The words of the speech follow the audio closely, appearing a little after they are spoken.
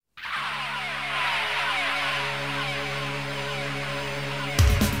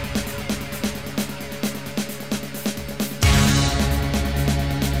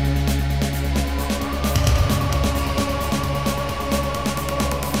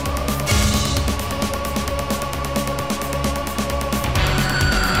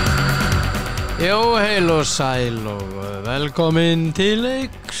Jó, heil og sæl og velkomin til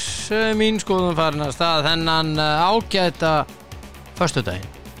leiks. Mín skoðun farin að stað þennan ágæta föstudaginn.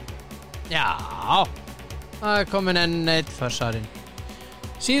 Já, það komin enn eitt fössarinn.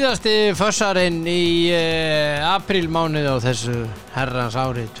 Síðasti fössarinn í aprílmánuði á þessu herrans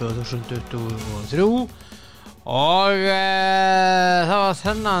ári 2023 og það var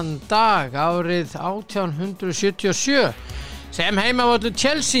þennan dag árið 1877 sem heimavöllur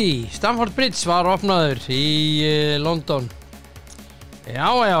Chelsea, Stamford Bridge var opnaður í London.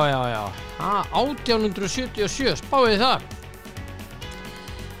 Já. 1877, spáið það.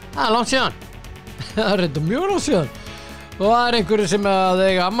 Það er langt síðan. Það er reynda mjög langt síðan. Og það er einhverju sem að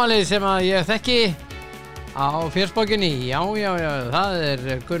eiga afmæli sem að ég þekki á fjörsbókinni. Já, það er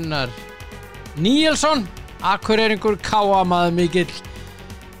Gunnar Níelsson, Akureyringur, K.A. mikill.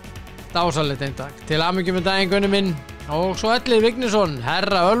 Dásalegt einn dag. Til hamingju með daginn, Gunni minn. Og svo Elliði Vignisson,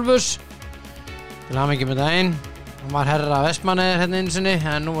 herra Ölfus. Til hamingju með daginn. Hann var herra Vestmannaeyjar hérna einu sinni,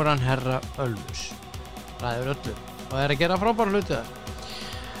 en nú er hann herra Ölfus. Ræður öllu og er að gera frábæra hluti þar.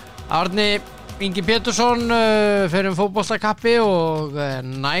 Árni Ingi Pétursson fyrir fótboltakappi og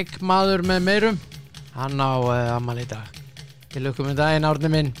nækmaður með meirum. Hann á afmæli í dag. Til lukku með daginn, Árni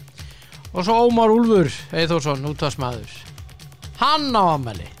minn. Og svo Ómar Úlfur Eyþórsson, útvarpsmaður. Hann á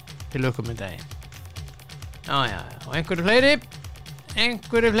afmæli. Til lukku með daginn. Já, og einhverju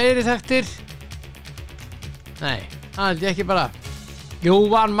fleiri þekktir. Nei, það held ég ekki bara.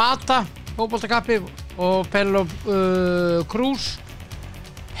 Jóvan Mata, fótboltakappi og Penelope Cruz.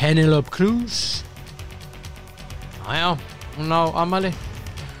 Penelope Cruz. Já, hún á afmæli.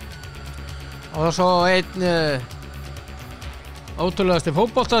 Og svo einn ótrúlegasti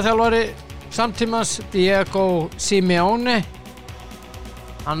fótboltaþjálfari samtímans, Diego Simeone.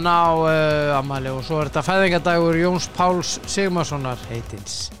 Hann á afmæli og svo er þetta fæðingardagur Jóns Páls Sigmarssonar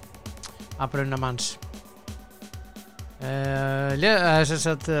heitins, Abrunamanns.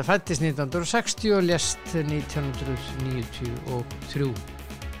 Fæddist 1960 og lést 1993.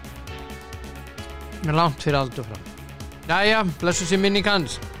 Með langt fyrir aldur fram. Jæja, blessu sér minning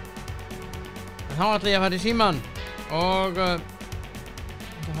hans. Þá ætla ég að fara í símann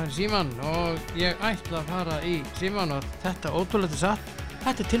og ég ætla að fara í símann og þetta ótrúlega satt.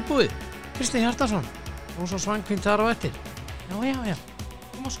 Þetta er tilbúið. Kristinn Hjartarson og svo Svanhvít þar á eftir. Já.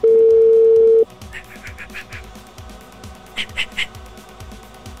 Kom og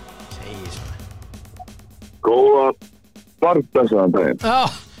Segir svona. Góða barndagsaðan daginn. Já,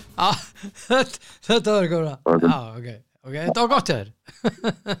 þetta var góða. Já, ok, þetta var gott hjá þér.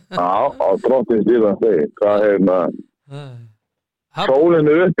 Já, á drottins lífans degi. Það sólin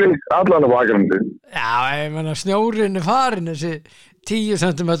uppi, allan á bakgrunni. Já, ég menna snjórinn farin, þessi 10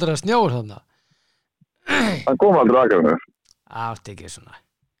 cm snjór þarna. Hann kom aldrei bakgrunni. Átti ekki svona.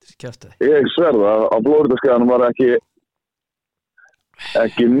 Skjöftaði. Ég sverða á Flóridaskaganum var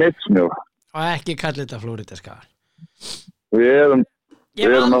ekki neitt snjór. Og ekki kallið þetta Flóridaskagan. Við erum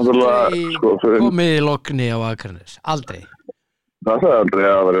náttúrulega komið í lokni á Akranes. Aldrei. Það er aldrei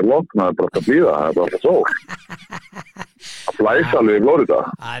að vera lokna, það er bara að blíða, það er alltaf sól. Það blæs alveg í Flórida.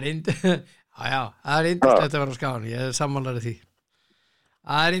 Það er yndislegt að vera á skagan, ég er sammálarið því.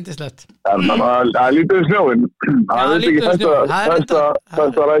 Það er yndislegt. Það er lítið snjóinn. Það er ekki hægt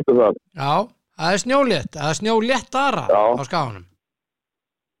að ræta það. Já, það er snjólétt. Það er snjóléttara á skaganum.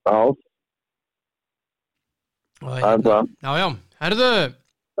 Já. Það er það. Já, herðu.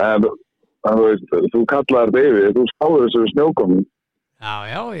 Þú kallaðir David, þú spáði þessu snjókomin.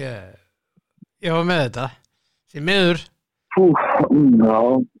 Já, ég var með þetta. Því miður. Já.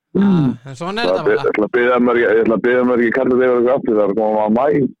 En svona er þetta bara. Ég ætla að biðja mér ekki kallið David eitthvað aftur þar, koma að mæ.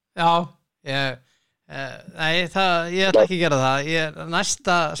 Já, ég ætla ekki að gera það.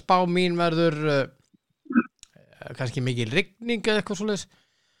 Næsta spá mín verður kannski mikil rigning eða eitthvað svoleiðis.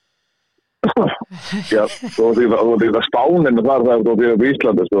 Já, þú veit að spáninu þar það er þú fyrir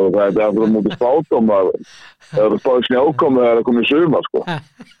Íslandi, sko. Það er að mútið spátum að það er spáð snjákomi þegar það komið sumar, sko.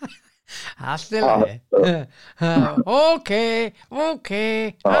 Allt í lagi. Ok,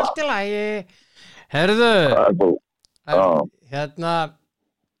 allt í lagi. Herðu, hérna,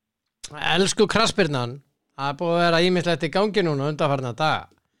 elsku krassbyrnan, það er búið að vera ýmislegt í gangi núna undanfarna daga.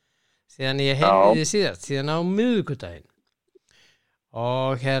 Síðan ég heyrði því síðast, síðan á miðvikudaginn.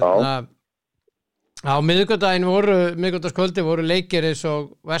 Og hérna, á miðvikudagskvöldi voru leikir eins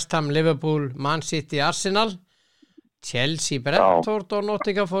og West Ham, Liverpool, Man City, Arsenal, Chelsea, Brentford og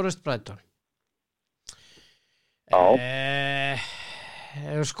Nottingham Forest, Brighton.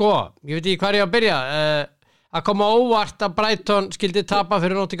 Sko, ég veit ekki hvar ég að byrja. Að koma óvart að Brighton skildi tapa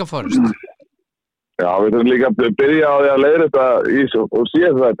fyrir Nottingham Forest. Já, við þurfum líka að byrja á því að leiða þetta í og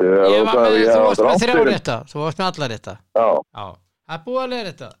síðan þetta. Þú varst með 3 rétta, þú varst með alla rétta. Já. Það er búið að leiða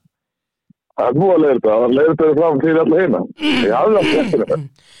þetta. Það er búið að leiða þetta, það leiða þetta fram til alla hérna. Ég hafði allt eftir þetta.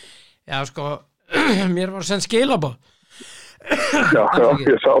 Já, sko, mér var sendt skilabóð. Já,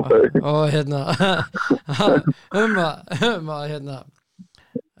 ég sá það. Og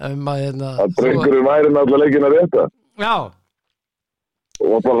að drengurinn væri náttúrulega leikinn að rétta. Já.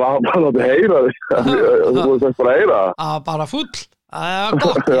 Og bara láti heyra því. Þú veist ekki bara heyra það. Bara fúll. Það er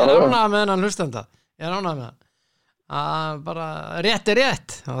gott. Ég er ánægður með hennan hlustanda. Ég er ánægður með hann. Bara rétt er rétt.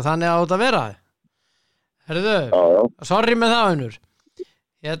 Og þannig á þetta að vera. Herðu, sorry með það, Unnur.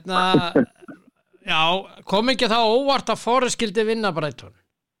 Já, kom ekki það óvart að Forrest skildi vinna Brighton?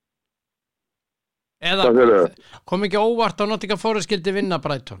 Eða kom ekki óvart að Nottingham Forrest skildi vinna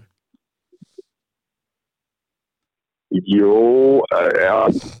Brighton? Jú, já,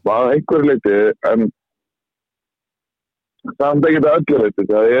 var einhver leiti, en það er ekki það öllu leiti.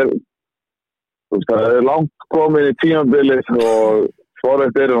 Það er langt komin í tímabilið og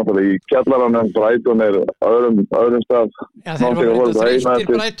Forrest náttúrulega í kjallaranum, Brighton öðrum stað. Já, þeir voru þreyttir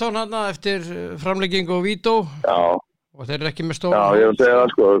Brighton hann eftir framleggingu og vító. Já. Og þeir eru ekki með stóra. Já, ég vil segja það,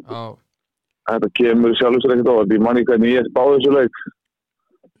 sko. Já. Þetta kemur sjálfur sér ekkert óvart. Ég man ekki hvernig ég spáði þessu leik.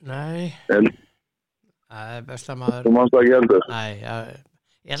 Nei. Það er besta maður. Þú manst það ekki heldur. Nei,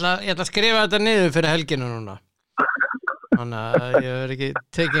 ég ætla að skrifa þetta niður fyrir helginu núna. Þannig að ég er ekki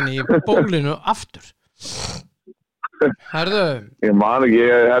tekin í bólinu aftur. Herðu. Ég man ekki,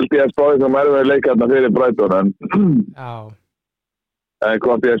 ég held ég að spáði sem erfið leikarna fyrir Brighton, Já. En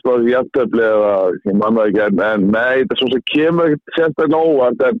hvort ég spáði því jafntöfli eða ég man það ekki, en nei, þetta er svo sem kemur ekki sérstaklega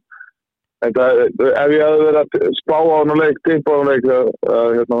óvart, en ef ég hefði verið að spá á hann og leik, tippa á hann og leik,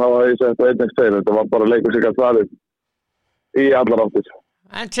 þá var ég sett á 1-2, þetta var bara leikur sig að farið í allar áttir.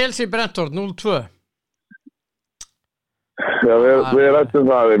 En Chelsea Brentford 0-2. Já, við rættum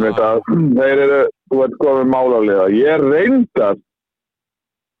það við mitt að þeir eru, þú veit komið málarlega. Ég reyndar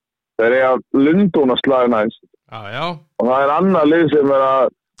þeir eru að Lundúna slagi næst. Já. Og það er annað lið sem er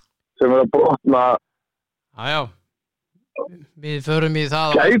að brotna. Já. Við förum í það.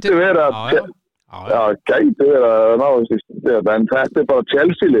 Gæti verið að gæti verið að náðast í þetta, en þetta er bara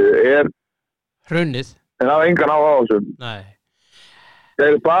Chelsea-lið er hrunnið. En það er engan á þessu. Nei. Þeir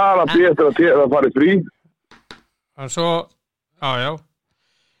eru bara að býja eftir að fara í frí. Og svo, já.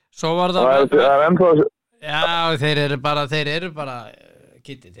 Svo var það þeir eru bara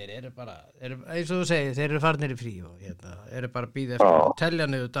Kitty, þeir eru eins og þú segir, þeir eru farnir í frí og eru bara að bíða eftir telja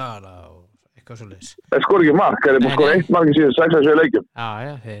niður dagana og eitthvað svoleiðis. Þeir skor ekki mark, þeir eru búin skor 1 mark í síðan 6 leikjum. Já,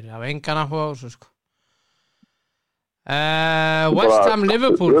 þeir hafa engan áhuga á þessu, sko. West Ham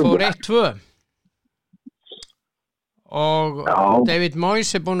Liverpool fór 1-2 og David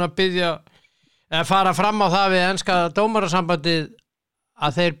Moyes er búin að biðja fara fram á það við enska dómarasambandið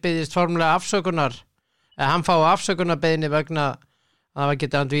að þeir byggðist formulega afsökunar hann fái afsökunarbeiðni vegna að það var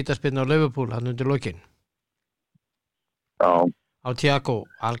getið andvítaspyrnu á Liverpool hann undir lokin á Thiago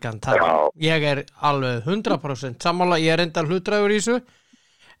Alcantara. Ég er alveg 100% sammála, ég er enda hlutdrægur í þessu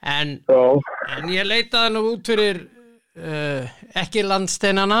en ég leitaði nú út fyrir ekki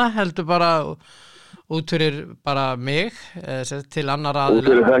landsteinana heldur bara út fyrir bara mig til annar aðila. Út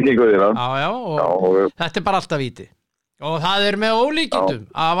fyrir þekkingu þína. Já, og þetta er bara alltaf víti. Og það er með ólíkindum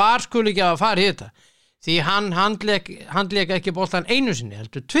að var skuli ekki að fara í þetta. Því hann handlék ekki boltan einu sinni,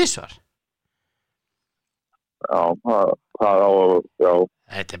 heldur tvisvar. Já, já.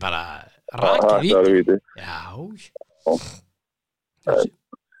 Þetta er bara rakið víti. Já.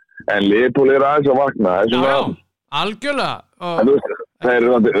 En Liverpool er aðeins að vakna. Já, algjörlega. Þeir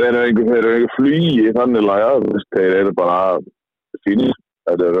eru einhver flugi þannig laga, þeir eru bara fínir,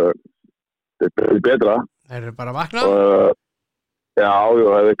 þeir eru betra. Þeir eru bara vakna? Já,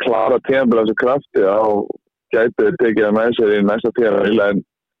 þeir eru klara tímabil þessu krafti og gætu tekið það með sér í næsta tímabil, en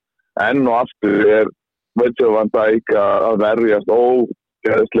enn og aftur er Virgil van Dijk að verjast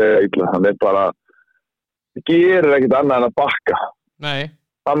ógeðslega illa. Hann er bara, gerir ekkert annað en að bakka. Nei.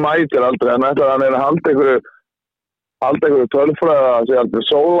 Hann mætir aldrei, hann er að halda einhverju tölfræði að segja aldrei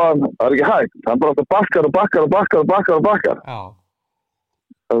sólan, það er ekki hægt. Hann bara alltaf bakkar. Já.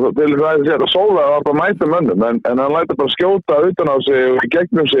 Til þess að segja að sóla var bara mæta mönnum, en hann lætur bara skjóta utan á sig og í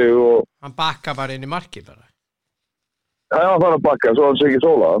gegnum sig og... Hann bakkar bara inn í marki bara. Já, hann þarf að bakka, svo hann sé ekki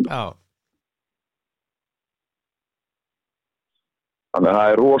sóla. Já. Þannig að það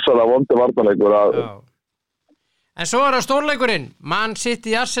er rosalega vondi varnarleikur að... Já. En svo er það stórleikurinn, Man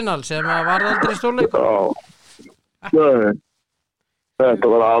City Arsenal sem var aldrei stórleikur. Já. Nei, þetta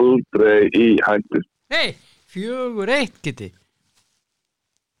var aldrei í hættu. Nei, 4-1 geti.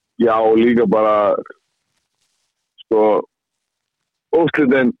 Já, og líka bara sko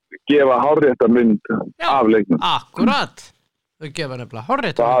úrslitin gefa hárrétta mynd af leiknum. Akkurat. Þau gefa nefnilega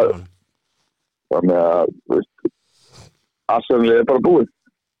hárrétta mynd. Þannig að, Arsenal bara búið.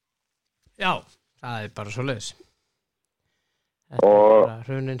 Já, það bara svoleiðis. Þetta bara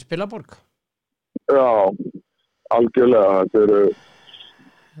hrunin spilaborg. Já, algjörlega. Þetta eru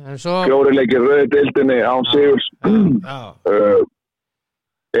 4 leikir rauðu deildinni án sigurs.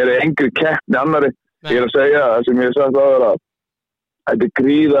 Engri keppni annarri. Ég að segja það sem ég sagt áður að þetta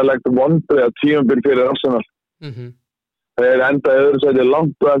gríðarlegt vonbrigði að tímabil fyrir Arsenal. Þeir enda í öðru sæti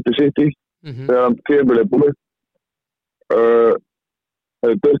langt og eftir City þegar tímabil búið.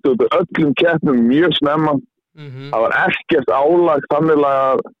 Þeir dörtu út öllum keppnum mjög snemma. Það var ekkert álag þannig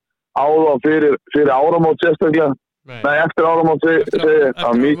að á þá fyrir áramót sérstaklega. Nei, eftir áramót það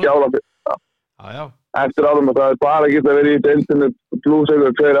var mikið álag eftir áramót. Það bara geta verið í deildinu pluss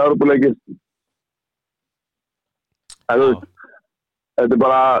eitthvað 2 Evrópuleikir.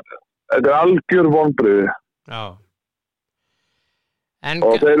 Þetta algjör vonbrigði. Já.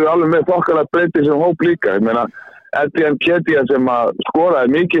 Og þeir eru alveg með þokkalegt breyti sem hóp líka. Ég meina, Ketia sem að skoraði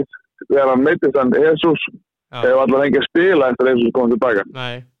mikið þegar hann meiddist hann Jesus hefur allar fengið að spila eftir Jesus komið tilbaka.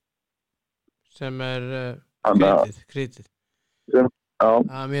 Nei. Sem krítið. Já.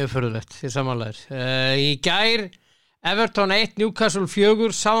 Það mjög furðulegt, því samanlegar. Í gær Everton 1, Newcastle 4,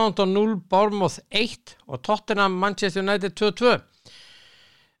 Southampton 0, Bournemouth 1 og Tottenham Manchester United 2-2.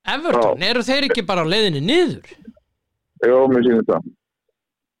 Everton, eru þeir ekki bara á leiðinni niður? Jú, mér sýnir það.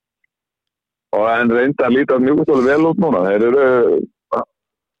 Og en reynda að líta Newcastle vel út núna. Þeir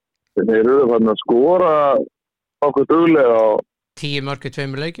eru þannig að skora okkur duglega á 10 mörk í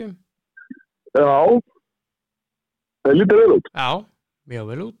 2 leikjum. Já. Þeir líta vel út. Já, mjög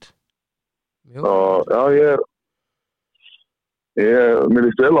vel út. Já, mér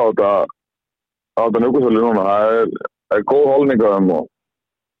líst vel á þetta Newcastle núna. Það er góð holning á þeim og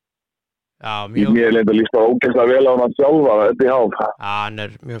mér líst líst bara ógeðslega vel á hann sjálfa þetta í hálf. Hann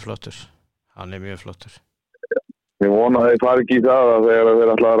er mjög flottur. Ég vona að þeir fari ekki í það að þegar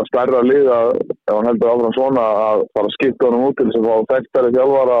þeir ætla að vera stærra lið ef hann heldur áfram svona að fara að skipta honum út til þess að fá þekktari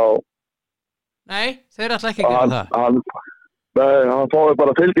þjálfara Nei, þeir ætla ekki að gera það. Hann fái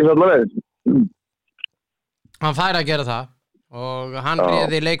bara fylgis allar leið. Hann fær að gera það og hann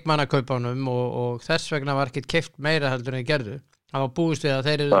réði leikmannakaupunum og þess vegna var ekkert keypt meira heldur en gerðu. Það var búist við að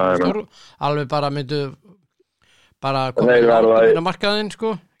þeir eru alveg bara myndu bara koma inn á markaðinn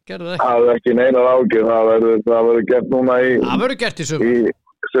sko. Gerðu það ekki. Það er ekki neinar ágjur, það verður gert núna Það verður gert í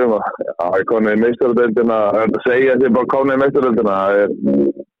sumar. Það er konið í meistaradeildina, það segja sér bara konið í meistaradeildina,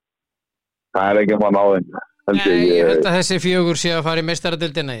 það er ekki mann á þeim. Nei, ég held að þessi 4 sé að fara í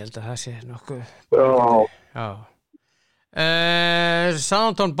meistaradeildina, ég held að það sé nokkuð. Já.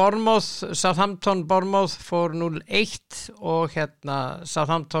 Southampton Bournemouth fór 0-1 og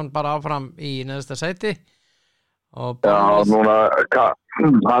Southampton bara áfram í neðsta sæti. Já, núna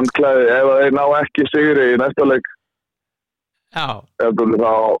handklæði, ef þeir ná ekki sigri í næsta leik þá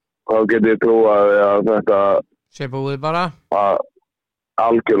get ég trú að þetta sé búið bara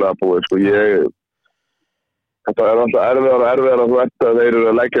algjörlega búið sko. Þetta er alltaf erfiðar að þú ert að þeir eru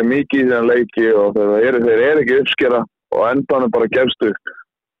að leggja mikið í þennan leiki og þeir eru ekki uppskera og endanum bara gefst upp.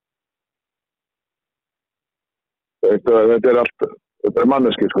 Þetta er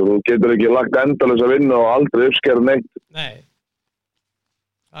manneski, sko. Þú getur ekki lagt endalaus að vinna og aldrei uppskera neitt. Nei.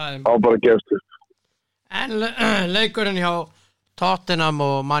 Á bara gefst upp. En leikurinn hjá Tottenham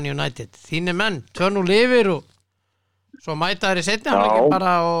og Man United. Þínir menn, 2-0 yfir og svo mæta þær í seinni hálfleik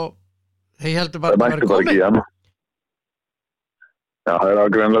bara og þeir heldur bara að vera komið. Já, það er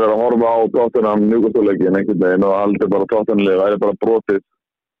greinlega verið að horfa á Tottenham Newcastle-leikin einhvern veginn og aldrei bara Tottenham-lið, það er bara brotið.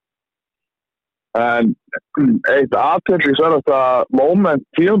 En eitt athyglisverðasta moment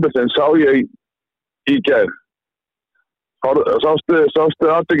tímabilsins sá ég í gær. Sástu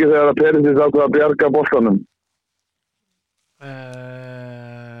atvikið þegar að Perisins ákvað að bjarga boltanum?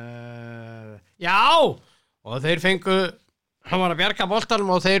 Já, og þeir hann var að bjarga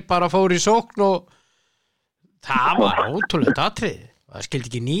boltanum og þeir bara fóru í sókn og það var ótrúlegt atrið. Það skildi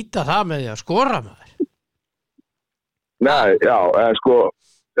ekki nýta það með því að skora maður. Nei, já, sko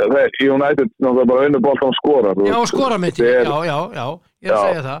United náttúrulega bara vinnu boltan skora. Já, skora með því, já, ég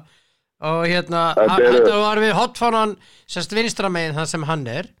segja það. Og þetta var við hotfánan sérst vinstra megin það sem hann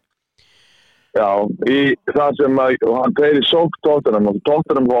er. Já, í það sem hann tegir í sók Tottenham og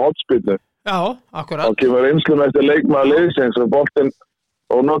Tottenham á hotspilnu. Já, akkurat. Og kemur einslum eftir leikmaður liðsins og boltinn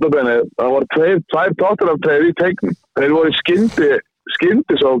og notabenni, það var tvær Tottenham tegir í teiknum. Þeir voru í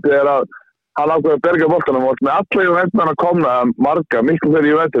skyndisók þegar að hann ákveður að berga boltanum og með alla Juventusmenn að komna marga, miklu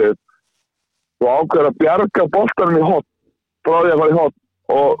fyrir Juventus og ákveður að bjarga boltanum í hot frá því að fara í hot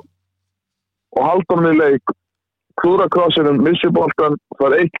og halda honum í leik klúra krossinum, missi boltan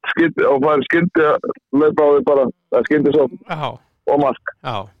fara eitt skyndi og fara skyndi að löpa á því bara, það skyndi svo og mark.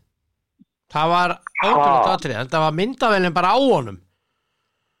 Já, það var ótrúlega atrið, þetta var myndavélin bara á honum.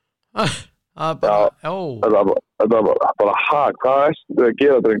 Þetta var bara hvað er þetta að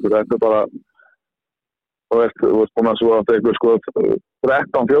gera drengur, þetta er bara þú veist búin að svo að það sko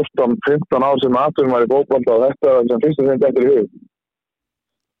 13, 14, 15 ár sem aðturum var í fótbolta og þetta sem fyrst og fremst eftir í hug.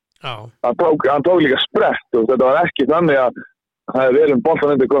 Já. Hann tók líka sprett og þetta var ekki þannig að það hefði verið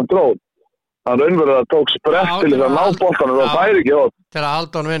boltan undir kontról. Hann raunverulega tók sprett til þess að ná boltanum og það færi ekki hótt. Til að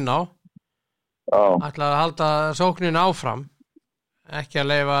halda hann vinna á. Já. Ætlaði að halda sóknin áfram. Ekki að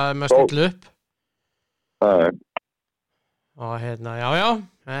leyfa með stillu upp. Nei. Og já,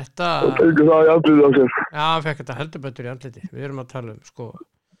 þetta... Og fengur það í andliti á sér. Já, hann fekk þetta heldur betur í andliti. Við erum að tala sko,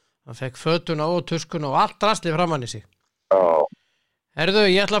 hann fekk fötuna og tuskuna og allt rastlið framan í sig. Já. Herðu,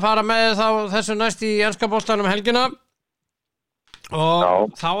 ég ætla að fara með þessu næst í enska boltanum helgina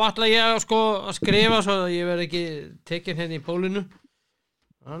og þá ætla ég sko að skrifa svo að ég verð ekki tekinn hérna í pólinu.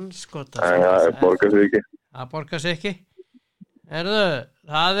 Það borgar sig ekki. Það borgar sig ekki. Herðu,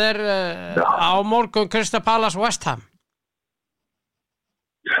 það er á morgun Crystal Palace West Ham.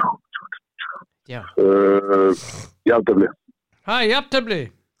 Já. Jafntefli. Jafntefli.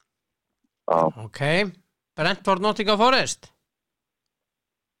 Já. Ok. Brentford Nottingham Forest.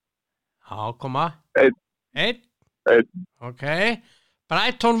 Já, koma. 1. Ok.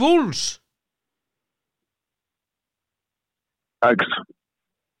 Brighton Wolves. X.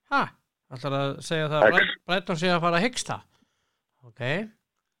 Ætlar að segja það að Brighton sé að fara að hyggsta. Ok.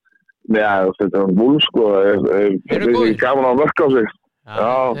 Já, þetta er Wolves sko. Það er ekki gaman að verka á sig.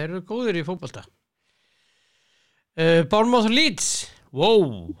 Já. Þeir eru góðir í fótbolta. Bournemouth Leeds.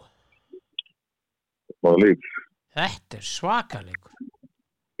 Wow. Leeds. Þetta er svakaleikur.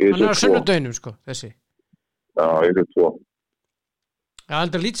 Hann er á sunnudöginum sko, þessi. Já, ég er 2. Já,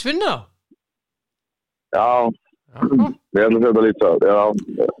 heldur Leeds vinna þá? Já, við ætlum þetta Leeds á. Já.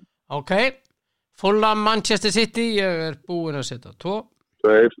 Ok, Fulham Manchester City, ég er búinn að setja 2.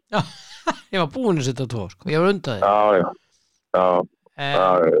 2. Já, ég var búinn að setja 2 sko, ég var undan þig. Já.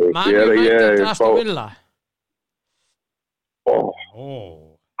 Man United Aston Villa.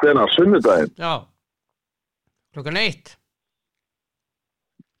 Hvenær, sunnudaginn? Já, klukkan 1.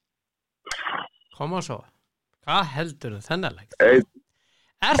 Koma svo. Hvað heldur þennan leik? 1.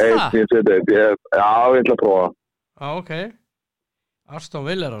 Er það? Ég seti 1. Já, ég ætla að prófa. Ok. Aston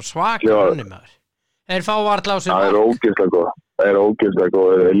Villa er á svaka runni með þér. Þeir fá varla á sig mark. Það er ógeðslega góð. Það er ógeðslega góð.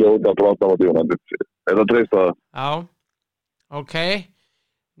 Það er ljóta brota á United. Er það treyst á það? Já. Ok.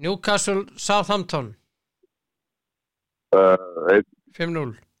 Newcastle Southampton. 1.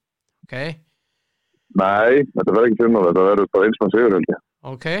 5-0. Ok. Nei, þetta verður ekki 5-0. Þetta verður bara eins mann sigur held ég.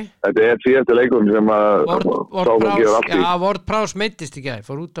 Ok. Þetta er síðasti leikurinn sem að Ward Prowse meiddist í gær,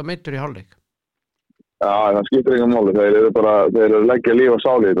 fór út á meiddur í hálfleik. Já, það skiptir engan máli, þeir eru leggja líf og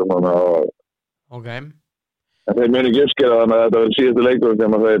sáli í þetta. Ok. En þeir muni ekki uppskera þannig að þetta verður síðasti leikurinn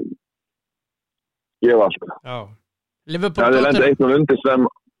sem að þeir gefa allt. Já. Liverpool Tottenham. Það er lendið 1-0 undir sem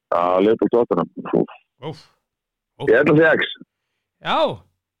Liverpool Tottenham. Ég ætla að segja X. Já.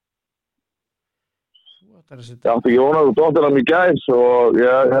 Ég átti ekki vonað úr Tottenham í gæs og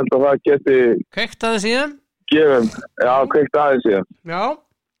ég held að það geti kveikt aðeins síðan? Kveikt aðeins síðan. Já,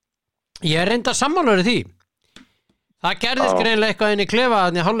 ég er reynda sammálaður í því. Það gerðist greinlega eitthvað inn í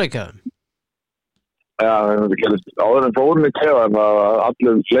klefaðan í hálfleikaðum. Já, það gerðist áður en fórum í klefaðan að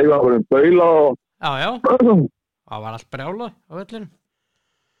allir fleifaðurinn baula og... Já, það var allt brjálað á vellinu.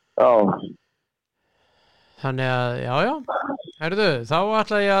 Já. Þannig að, já. Herðu, þá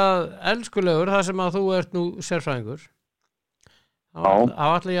ætla ég að elskulegur, það sem að þú ert nú sérfræðingur. Þá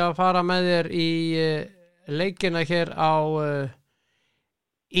ætla ég að fara með þér í leikina hér á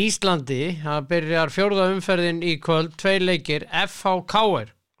Íslandi. Það byrjar 4. umferðin í kvöld, 2 leikir,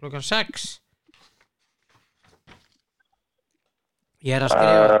 FH-KR, klukkan 6. Ég er að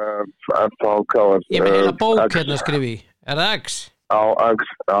skrifa. FH-KR. Ég með heila bók hérna að skrifa í. Er það X? Já,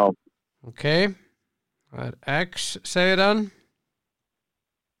 X, já. Ok. Það er X, segir hann.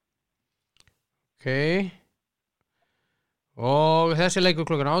 Ok. Og þessi leikur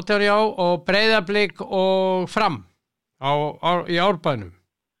klukkan 18 já og Breiðablik og Fram í Árbænum.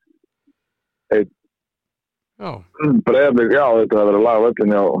 1. Já. Breiðablik, já, þetta verður að laga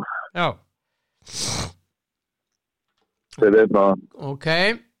völlin, já. Já. Þetta er 1. Ok.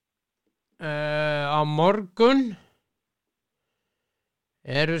 Á morgun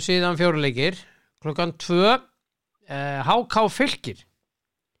eru síðan 4 leikir klukkan 2 HK Fylkir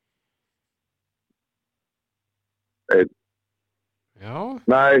 1. Já,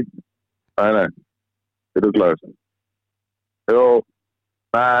 Nei, þetta glæðist. Jó,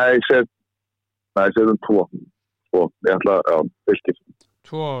 setjum 2. Ég ætla að Fylkir.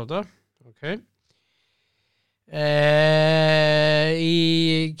 2 á þetta, ok. Í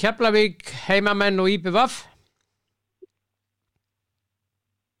Keflavík heimamenn og IBVF.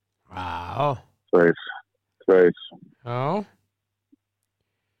 Já. 2. Já.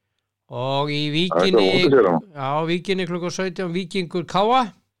 Og í Víkinni, Víkinni klukkan 17, Víkingur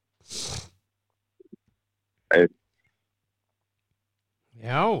Káa. 1.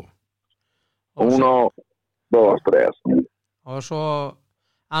 Já. 1, 2, 3. Og svo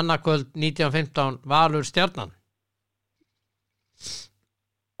annarkvöld 19:15 Valur Stjarnan.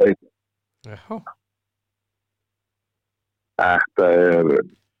 1. Já.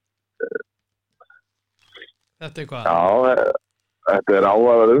 Þetta hvað? Já, þetta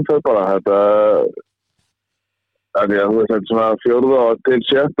áhugaverð umferð bara. Þetta er svona 4. til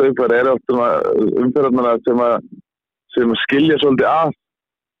 6. umferð eru oft umferðarnar sem skilja svolítið að.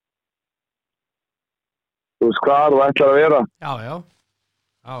 Þú veist hvað þú ætlar að vera. Já.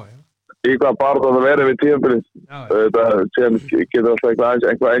 Í hvað bara það verið við tímabilið. Þetta sem getur alltaf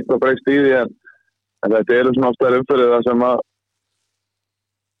eitthvað breyst í því en þetta eru svona oftast umferðir það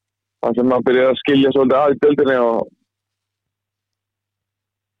sem maður byrja að skilja svolítið að í deildinni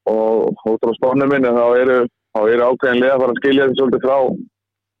og út á spánu minni þá eru ákveðinlega að fara að skilja því svolítið frá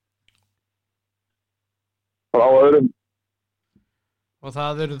öðrum. Og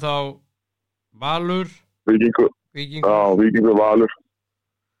það eru þá Valur Víkingur. Já, Víkingur Valur.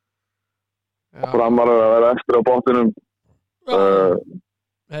 Og Framar að vera eftir á botninum.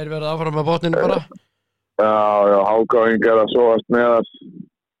 Þeir verða áfram á botninum bara. Já, Hákáingar að sofast meðast.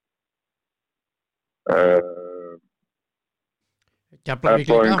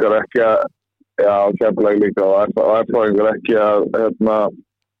 F-fóingar ekki að Keflavík líka og F-fóingar ekki að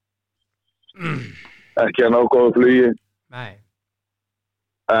ekki að ná góðu flugi. Nei.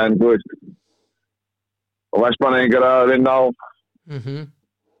 En þú veist og Vestmannaeyingar að vinna á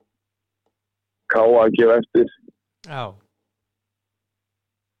Káa að gefa eftir. Já.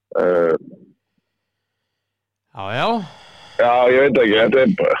 Já, ég veit ekki, það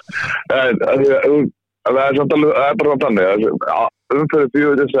er samt alveg, það er bara þannig, umferðið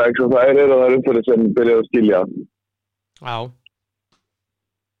 4-6 og það eru umferðið sem byrjaði að skilja. Já,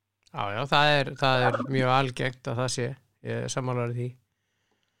 það er mjög algengt að það sé, ég er sammálaður í því.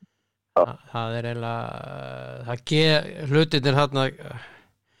 Það er eiginlega, hlutirnir þarna,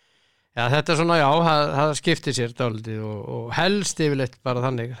 þetta er svona, það skiptir sér dálítið og helst yfirleitt bara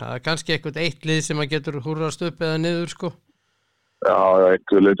þannig. Það er kannski eitthvað eitt lið sem að getur húrrast upp eða niður, sko. Já,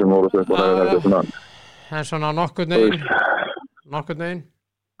 eitthvað lið sem húrrast upp og niður. En svona nokkurn veginn.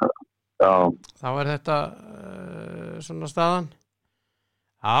 Já. Þá er þetta svona staðan.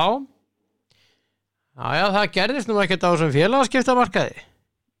 Já, það gerðist nú ekkert á þessum félagaskiptamarkaði.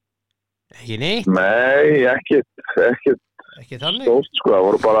 Ekki neitt? Nei, ekki þannig? Stórt sko, það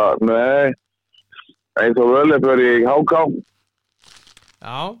voru bara, eins og völdið fyrir í HK.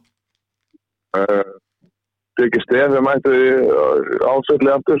 Já. Ekki Stefi mætti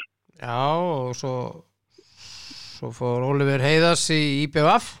ásöldi aftur. Já, og svo fór Ólafur Heiðars í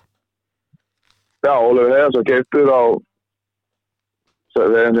IBVF. Já, Ólafur Heiðars og keiptur á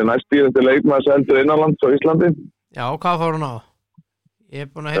þegar næstýrandi leikmann seldur innanlands á Íslandi. Já, hvað fór hún á? Ég er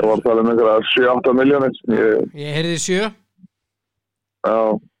búin að heyra. Það var talað einhverja 7-8 milljónir. Ég heyrði 7. Já.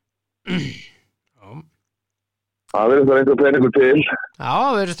 Það verður það einhver peningur til. Já,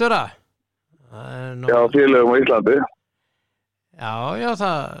 það verður störa. Já, félögum á Íslandi. Já,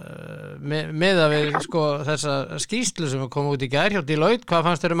 það með að við sko þessa skýrslu sem kom út í gær hjá Deloitte, hvað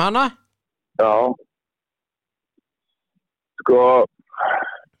fannst þér hana? Já. Sko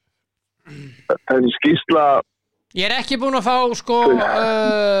þessi skýrsla Ég er ekki búin að fá sko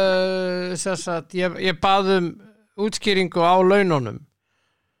ég bað útskýringu á laununum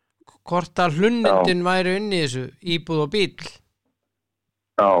hvort að hlunnindin væri inn í þessu íbúð og bíl.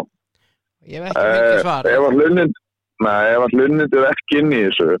 Já. Ég hef ekki fengið svar. Ef að hlunnindi er ekki inn í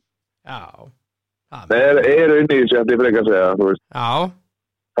þessu. Já. Það er inn í þessu að ég frekar segja, þú veist. Já.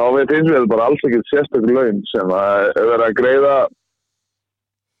 Þá finnst við bara alls ekki sérstaklega laun sem að vera að greiða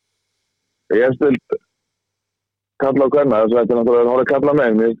ég stilt kalla á kvenna, þess að þetta náttúrulega er að kalla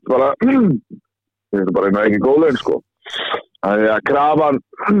með, mér finnst bara ekki góð laun, sko. Þannig að krafan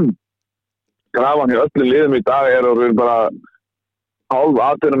í öllu liðum í dag er að við bara hálf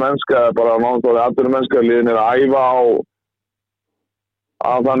atvinnumennska, bara náttúrulega atvinnumennska liðin er að æfa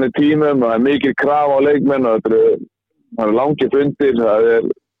á þannig tímum, það mikil kraf á leikmenn og það eru langir fundir, það er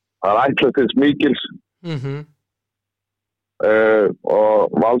ætlað til mikils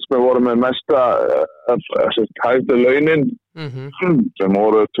og Valsmenn voru með mesta hæstu launin sem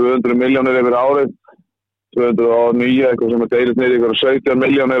voru 200 milljónir yfir árið 209, eitthvað sem deilist niður ykkur 17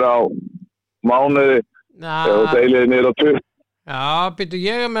 milljónir á mánuði og deilið niður á 20. Já, býttu,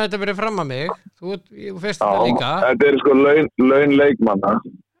 ég með þetta verið fram að mig. Þú fyrst þetta líka. Þetta er sko laun leikmanna.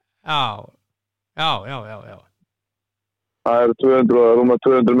 Já. Það eru rúma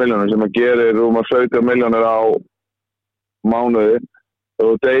 200 milljónir sem að gerir rúma 17 milljónir á mánuði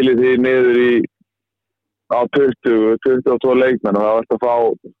og deilið því niður á 22 leikmenn og það var að fá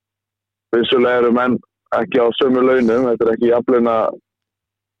vissulega eru menn ekki á sömu launum, þetta er ekki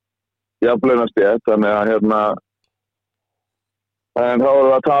jafnlaunastétt, þannig að en þá erum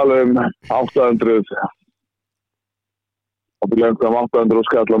við að tala 800 og við lengum 800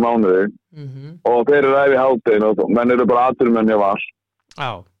 skall á mánuði og þeir eru ræði hátinn og menn eru bara atvinnumenn hjá Val.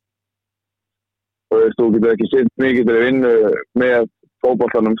 Já. Og þú getur ekki sinnt mikið til að vinna með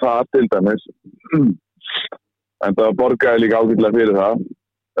fótboltanum það til dæmis. En það borgaði líka ágætlega fyrir það.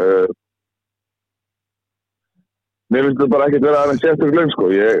 Mér finnst þetta bara ekkert vera aðeins sérstök laun, sko.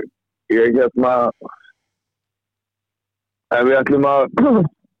 Ég en við ætlum að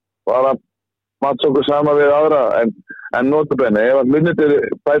bara matsa okkur sama við aðra en notabenni, ef að hlunnir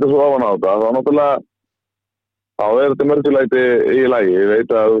bæta svo ofan á þetta, þá náttúrulega þá er þetta mörguleiti í lagi. Ég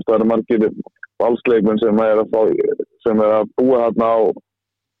veit að það eru margir valsleikmenn sem er að búa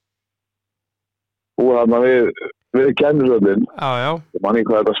þarna við kennisöldin. Já. Ég man ekki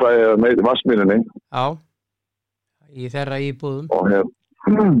hvað þetta svæði með Vatnsmýrinni. Já, í þeirra íbúðum.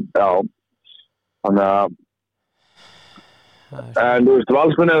 Já, þannig að en þú veist,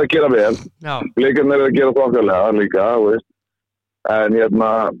 Valsmenn er að gera vel leikarnir er að gera þokkalega líka, þú veist en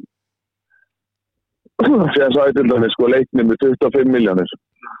síðan sagði til dæmis sko leiknir með 25 milljónir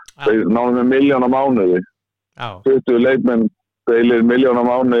þeir náðum með 1 milljón á mánuði 20 leikmenn deilir 1 milljón á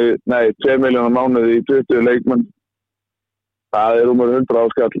mánuði 2 milljónir á mánuði í 20 leikmenn það er 100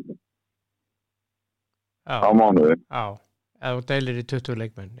 áskall á mánuði ef þú deilir í 20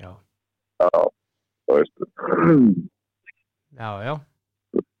 leikmenn já, þú veist Já.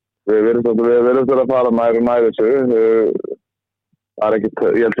 Við verðum að fara nær þessu. Það er ekkert,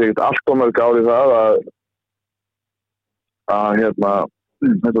 ég held ekki allt mörg ár í það að þetta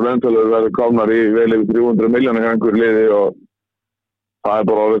launatölur verður komnar í vel yfir 300 milljónir hjá einhverju liði og það er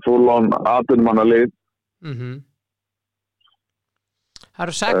bara orðið full-on atvinnumannalið. Það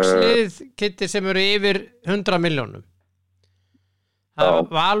eru 6 lið Kitti sem eru yfir 100 milljónum. Það er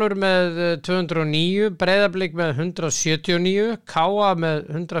Valur með 209, Breiðablik með 179, KA með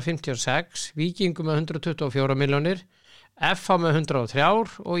 156, Víkingur með 124 milljónir, FH með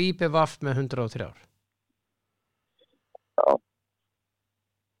 103 og IBVF með 103. Já.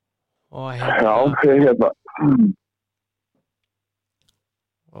 Og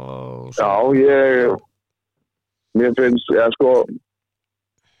og mér finnst, sko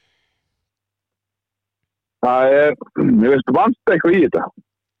það er, ég veist, vant eitthvað í þetta.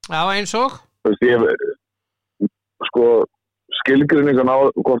 Já, eins og? Þú veist, sko, skilgreiningan á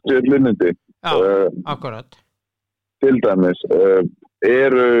hvort sé hlunnindi. Já, akkurat. Til dæmis,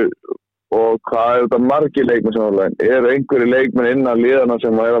 eru, og hvað er þetta margir leikmenn sem er laun? Eru einhverju leikmenn innan liðana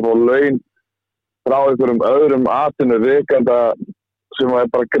sem er að fá laun frá einhverjum öðrum atvinnurekanda sem er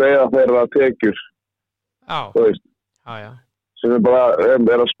bara að greiða þeirra tekjur? Já, þú veist. Já. Sem er bara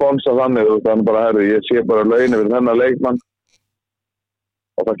að sponsa þannig þannig bara, ég sé bara laun yfir þennan leikmann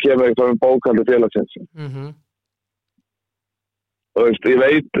og það kemur eitthvað bókhaldi félagsins. Þú veist, ég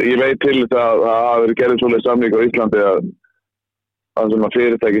veit til þess að það hafi verið gerðið svolítið samning á Íslandi að sem að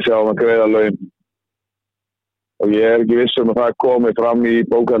fyrirtæki sjá að greiða laun og ég er ekki viss að það komi fram í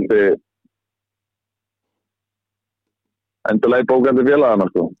bókhaldi endilega í bókhaldi félagana,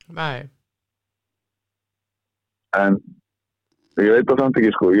 sko. Nei. En ég veit það samt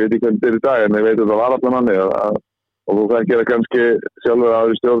ekki, sko. Ég veit ekki hvernig þetta er í dag, en ég veit að það var allan manni og þú þekkir það kannski sjálfur að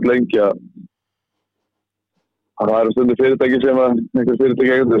við stjórn lengi að það eru stundir fyrirtæki sem að einhver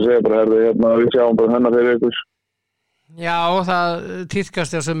fyrirtæki eitthvað segja bara, við sjáum bara hennar fyrir ykkur. Já, það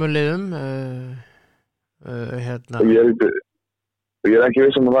tíðkast á sömu liðum. Ég er ekki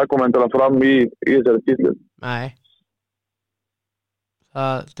viss að það kom endilega fram í þessari skýrslu. Nei.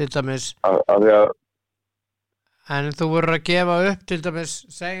 Það, til dæmis af því að en þú voru að gefa upp til dæmis,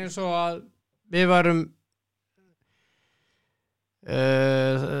 segjum svo að við varum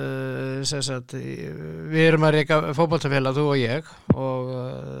við erum að reka fótboltafélag, þú og ég og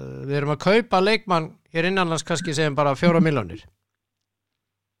við erum að kaupa leikmann hér innanlands kannski segjum bara 4 milljónir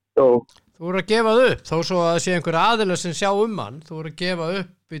Þú voru að gefa það upp, þó svo að það sé einhver aðilar sem sjá hann, þú voru að gefa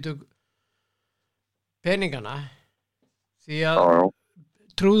upp peningana, því að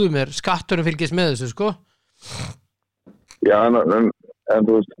trúðu mér, skatturinn fylgist með þessu, sko. Já, en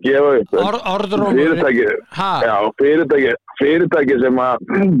þú veist, gefa upp fyrirtæki sem að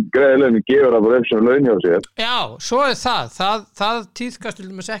greiða laun gefur það bara upp sem laun hjá sér. Já, svo það tíðkast til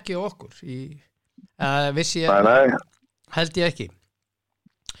dæmis ekki á okkur vissi ég, held ég ekki.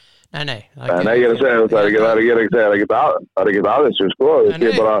 Nei, ég er að segja það er ekki aðeins, sko,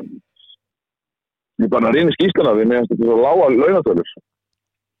 ég bara rýni skýrsluna því mér finnst þetta svo lága launatölur.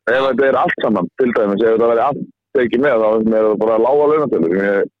 Ef þetta er allt saman, til dæmis, ef þetta væri allt tekið með, þá er það bara lága launatölur.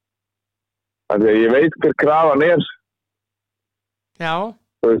 Því að ég veit hver krafan er. Já.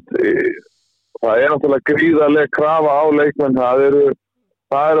 Það er náttúrulega gríðarleg krafa á leikmenn, það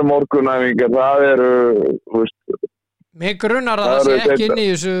eru morgunæfingar, það eru, þú veist. Mig grunar að það sé ekki inn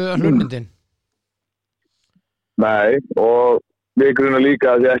í þessu hlutmyndin. Nei, og mig grunar líka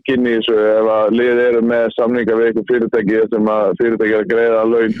að það sé ekki inn í þessu ef að liðið eru með samninga við eitthvað fyrirtæki sem að fyrirtæki er að greiða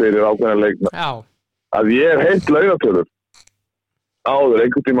laun fyrir ákveðna leikmenn. Já. Að ég hef heilt launatölur áður,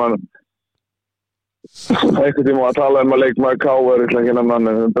 einhvern tíma að tala að leikmaður K.R. ekki nefna hann,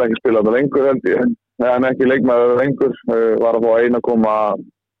 en það er ekki spilað það lengur held ég, en ekki leikmaður lengur, var að fá 1,5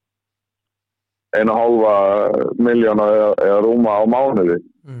 miljóna eða rúma á mánuði.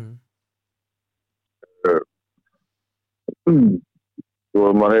 Þú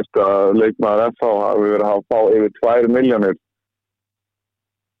hefur maður heilt að leikmaður FH hafi verið að fá yfir 2 miljónir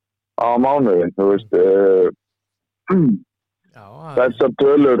á mánuði, þú veist. Þessar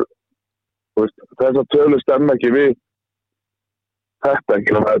tölur stemma ekki við þetta,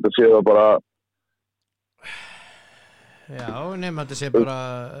 ekki að þetta sé það bara. Já, nema þetta sé bara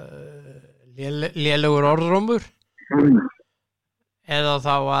lélegur orðrómur eða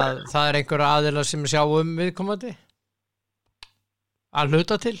þá að það er einhver aðilar sem sjá viðkomandi að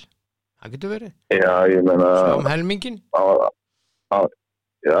hluta til, það getur verið. Já, ég meina sjá helmingin. Já,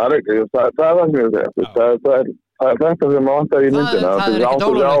 það er það sem ég segja, það er þetta sem maður vantar í myndina. Það er ekkert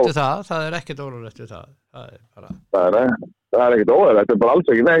ólulegt við það. Það er ekkert ólulegt, þetta er bara alls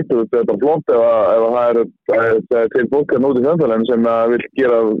ekki neitt. Þetta er flott ef það er til fólk út í samfélaginu sem vil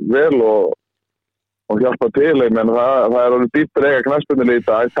gera vel og hjálpa til. Men það er alveg dýpur eiga knattspyrnu í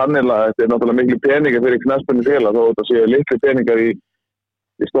dag. Þannig þetta er náttúrulega miklu peningar fyrir knattspyrnu félag, þó þetta séu litlu peningar í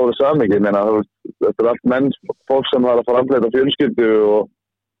stóru samhengi. Þetta er allt menn, fólk sem har að framfleyta fjölskyldu og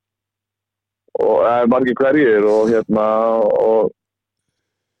margir hverjir og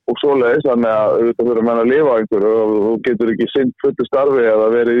svoleiðis, þannig að þetta fyrir menn að lifa einhverju og þú getur ekki sinnt fullu starfi eða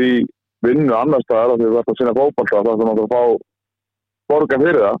verið í vinnu annars staðar því þú þarft að sinna fótbolta, þá þarf að fá borga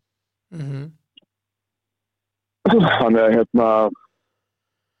fyrir það. Þannig að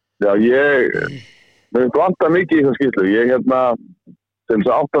já, mér vantar mikið í þessu skýrslu. Ég til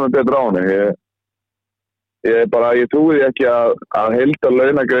þess að átta mig betur á henni. Ég trúi því ekki að heildar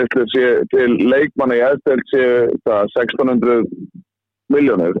launagreiðslur til leikmanna í deild sé 1600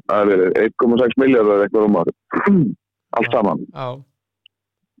 milljónir, það er 1,6 milljarðar eða eitthvað árið. Allt saman.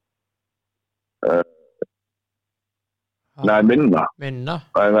 Nei, minna.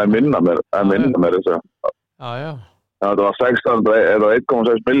 Það er minna mér þess að. Já. Það var 16 eða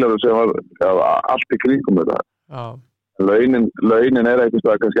 1,6 milljarðar sem var allt í kringum þetta. Já. Launin er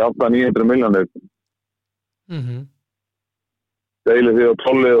eitthvað kannski 800-900 milljónir. Deilið því á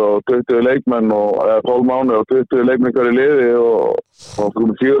 12 og 20 leikmenn eða 12 mánuði og 20 leikmenn hverju liði og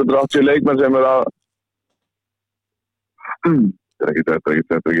 480 leikmenn sem er að þetta er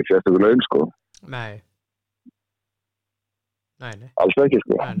ekki sérstakur laun, sko. Nei. Alls ekki,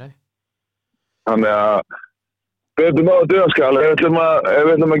 sko. Nei. Þannig að betur má að döðskal ef við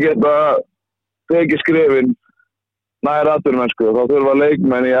ætlum að geta tekið skrifin nær atvinnumennsku, þá þurfa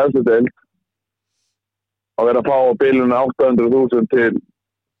leikmenn í efstu deild að vera að fá á bilinu 800.000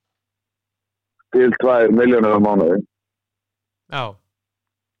 til 2 milljónir á mánuði. Já.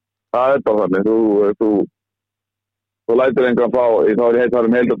 Það er bara þannig. Þú lætur einhver fá, þá er ég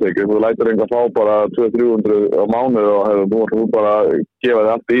heildartekjur, þú lætur einhver fá bara 200-300 á mánuði og þú bara gefa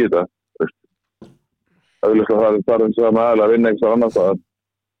þig allt í þetta. Það vil það er eins og það með að vinna einhver annars staðar.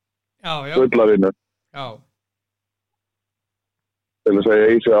 Já. Fulla vinnu. Já. Til að segja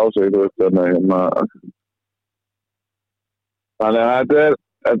í sig á sig, þú veist, þannig að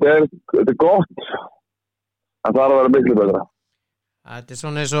þetta er gott, en það er að vera miklu betra. Þetta er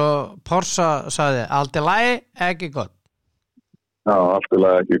svona eins og Porsa sagði, allt í lagi, ekki gott. Já, allt í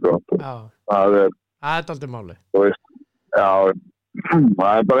lagi, ekki gott. Já. Það er aldrei máli. Þú veist, já,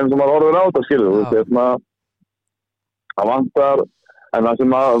 það er bara eins og maður orður á þetta, skilur. Þú veist, það vantar En það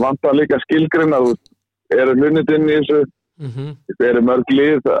sem vantar líka skilgreina, eru hlunnit inn í þessu, eru mörg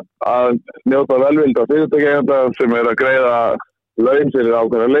lið að njóta velvilda fyrirtækjenda sem að greiða laun fyrir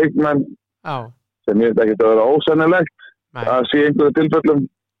ákveðna leikmenn, sem ég ekki að vera ósennilegt að sé einhverju tilfellum.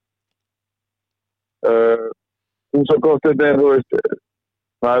 Húsakostirnir,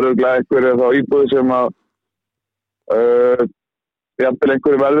 það eru einhverju þá íbúðir sem að jafnvel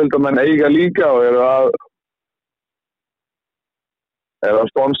einhverju velvildamenn eiga líka og eru að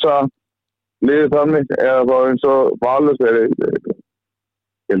sponsa liðið þannig, eða þá eins og Valur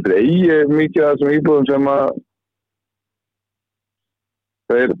heldur eigi mikið af þessum íbúðum sem að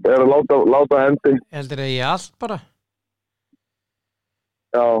þeir eru að láta hendi. Heldur eigi allt bara?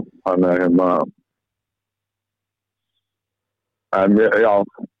 Já, þannig en já,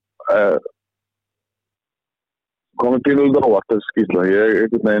 komið pínulegt ávart þessi skýrsla. Ég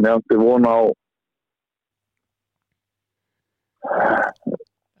einhvern veginn átti vona á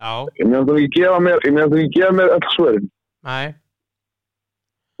ég meðan þú ekki gefa mér öll svörin. Nei.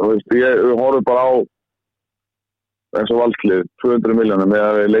 Ég horfði bara á eins og Valtýsd, 200 milljónir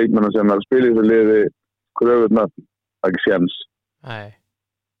með leikmanna sem að spila í þessu liði kröfurnar, það er ekki séns. Nei.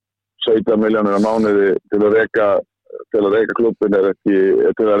 17 milljónir á mánuði til að reka klubbin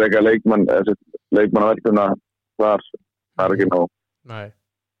til að reka leikmannaveltuna þar, það er ekki nóg. Nei.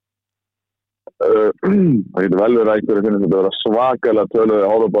 Það getur vel verið að einhverju finnst þetta að vera svakalega tölu,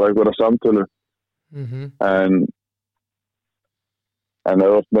 það hóður bara einhverja samtölu. En ef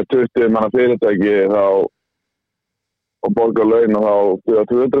þú ert með 20 manna fyrirtæki þá og borga laun og þá duga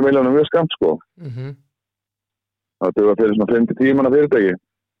 200 milljónir mjög skamt, sko. Það duga fyrir svona 5-10 manna fyrirtæki.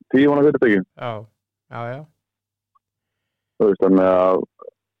 10 manna fyrirtæki. Já. Þannig að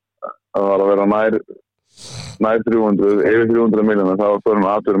það var að vera nær 300, yfir 300 milljónir, það var fyrir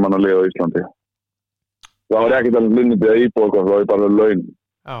atvinnumann manna lið á Íslandi. Það var ekkert alveg linnitið að íbúið, það var bara laun.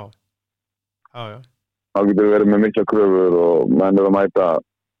 Já. Þá getur verið með mikla kröfur og menn eru að mæta.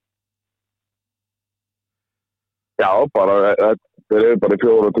 Já, bara, þeir eru bara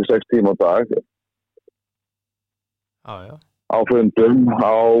 4-6 tíma á dag. Já. Á fundum,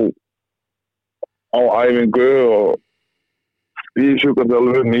 á æfingu og í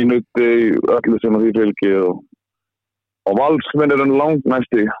sjúkarþjálfun, í nutti, öllu sem að því fylgir og valsmenn eru langt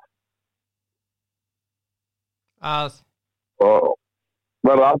næsti. Og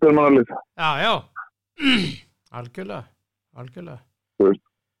verða atvinnumannalið. Já. Algjörlega.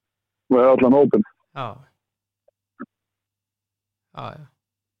 Með allan hópinn. Já.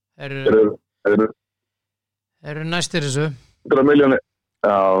 Eru næstir þessu? 100 milljónir.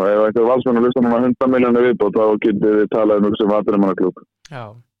 Já, ef eitthvað valsmenn að lusta núna 100 milljónir viðbót, þá getur við talað um sem atvinnumannaklúbb. Já.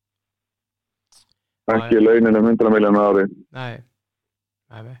 Ekki launin 100 milljónir ári. Nei.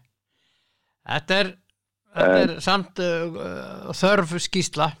 Þetta er samt þörf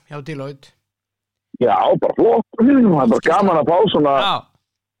skýrsla hjá Deloitte. Já, bara flott. Það er bara gaman að fá svona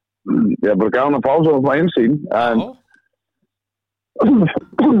ég er bara gaman að fá svona einsýn, en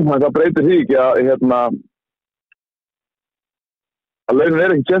það breytir því ekki að launin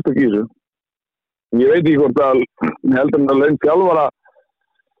er ekki sérstök í þessu. Ég veit ekki hvort að heldur að laun þjálfara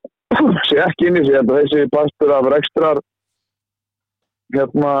sé ekki inn í sig, en þessi partur af rekstrar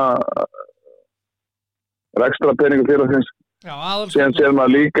ekstra peningu félagsins. Já, síðan sér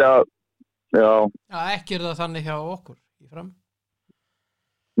maður líka ekki það þannig hjá okkur í fram.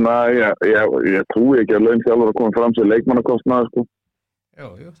 Nei, ég trúi ekki að laun þjálfara komið fram sem leikmannakostnaður, sko.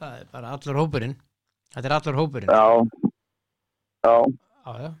 Jú, það er bara allur hópurinn. Þetta er allur hópurinn. Já. Ná,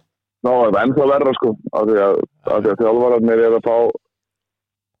 það er ennþá verra, sko, af því að þjálfararnir eru að fá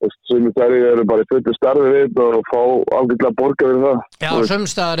sumir stærri eru bara í fullu starfi við og fá ágætlega borga fyrir það. Já,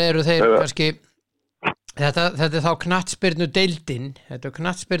 sumstaðar eru þeir kannski Þetta er þá knattspyrnu deildin. Þetta er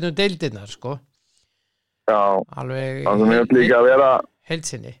knattspyrnu deildirnar, sko. Já. Alveg það sem ég ætla líka að vera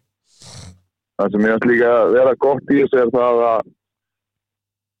heilsinni. Það sem ég ætla líka að vera gott í þessu er það að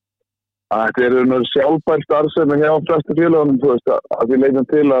þetta er sjálfbær starfsemi hjá flestu félögunum, að því leitum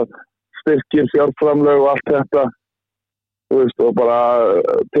til að styrkir fjárframlög og allt þetta, og bara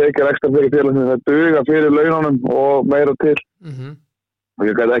tekir ekstra fyrir félögunum, það duga fyrir laununum og meira til. Og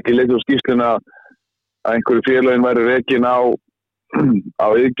ég gæti ekki leita úr skýrsluna að einhverju félögin væri rekin á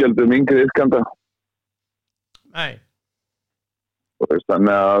yðgjöldum yngri iðkanda. Nei.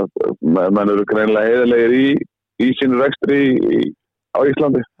 Þannig að menn eru greinilega heiðarlegir í sínu rekstri á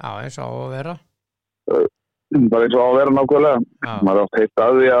Íslandi. Já, eins og á að vera. Bara eins og á að vera nákvæmlega. Maður er oft heitt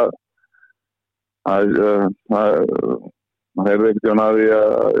að því maður hefur ekkert að því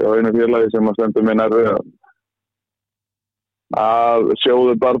á einu félagi sem að stendur mér nærri að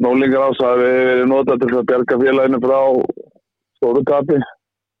sjóðu barn og unglingar ás að við verið notað til að bjarga félaginu frá stóru tapi.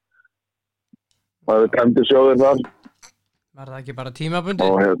 Það tæmdi sjóðir þar. Var það ekki bara tímabundið?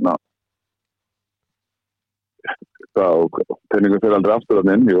 Og penningur fyrir aldrei aftur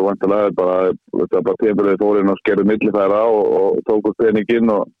að inn. Jú, vantilega þetta bara tímabilið fór inn og skerði millifæra og tók upp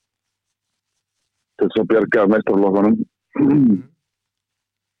penningin og til þess að bjarga meistaraflokkunum.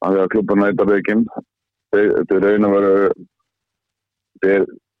 Af því að klubban næta veginn. Þetta raun að vera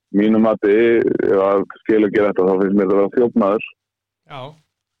mínum mati, ef að skilur gera þetta, þá finnst mér að vera þjófnaður. Já.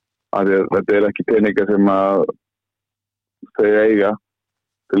 Þetta ekki peningar sem að þau eiga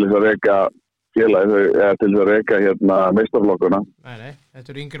til þess að reka félagið, eða til þess að reka meistaraflokkuna. Nei,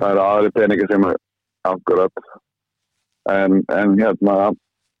 þetta yngri. Það eru aðri peningar sem er akkurat.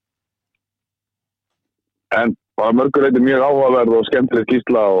 En bara mörgur leyti mjög áhugaverð og skemmtileg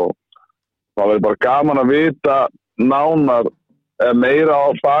skýrsla og það verður bara gaman að vita nánar meira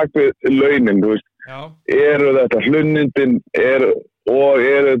á bakvið launin, þú veist. Já. Eru þetta hlunnindin og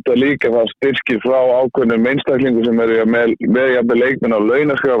eru þetta líka það styrkir frá ákveðnum einstaklingu sem eru með jafnvel leikmenn á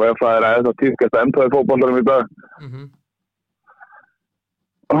launaskraf ef það er þetta tíðkast endaði fótboltarum í dag.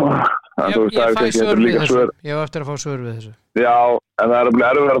 Ég fæ svör við þessu. Ég hef eftir að fá svör við þessu. Já, en það er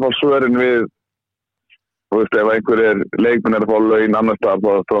erfitt að fá svörin við, þú veist, ef einhver leikmenn að fá laun annars staðar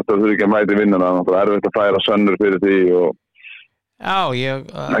þá þótt að þú ekki að mæti vinnuna, þá er erfitt að færa sönnur fyrir því og Já,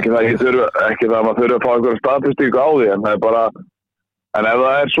 ekki það að maður þurfi að fá einhverjum statistíku á því, en það er bara, en ef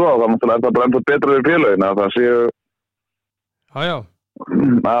það er svo, þá er það bara ennþá betra við félögin, að það séu,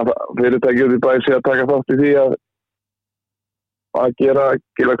 að fyrirtækið í bæði sé að taka þátt í því að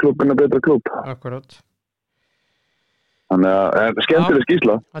gera klubbinu betra klubb. Akkurat. Þannig að, skemmtileg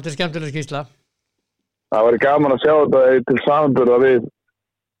skýrsla. Þetta er skemmtileg skýrsla. Það væri gaman að sjá þetta til samanburða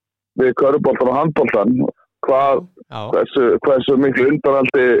við körfuboltan og handboltan. Hversu miklu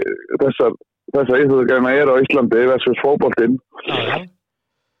undanhaldi þessar íþróttagreinar eru á Íslandi versus fótboltinn. Já.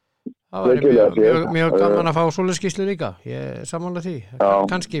 Það væri mjög gaman að fá svoleiðis skýrslu líka. Ég sammála því.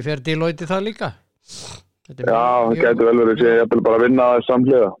 Kannski fer Deloitte það líka. Það gæti vel verið að ég bara vinna það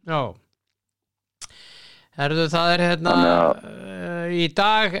samhliða. Já. Herðu, það er í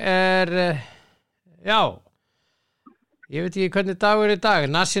dag ég veit ekki hvernig dagur er í dag.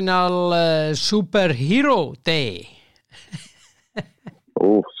 National Superhero Day.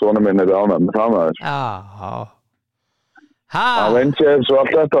 Svona minn er ánægð með það maður. Já. Avengers og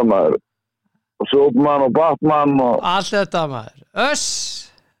allt þetta maður. Og Superman og Batman og allt þetta maður.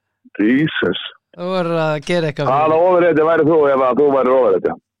 Jesus. Þú verður að gera eitthvað. Hvaða ofurhetja væri þú ef að þú væri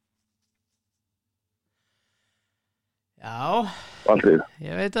ofurhetja? Já. Alltið.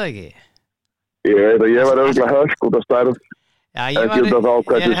 Ég veit það ekki. Ég veit að ég var örugglega Hulk út af stærð. Já, ég held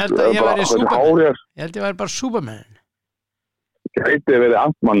að ég væri Superman. Ég held að ég væri bara Superman. Ég heiti verið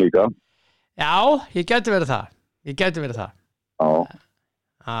Ant-Man líka. Já, ég gæti verið það.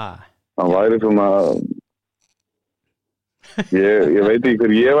 Já. Það væri svona ég veit ekki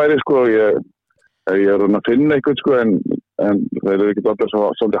hver ég væri sko, ég er að finna eitthvað sko, en þeir eru ekki alltaf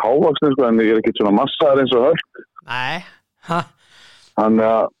svolítið hávaxnir sko, en ég er ekki svona massaðar eins og Hulk. Nei. Þannig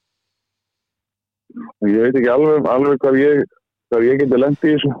að ég veit ekki alveg hvað ég geti lent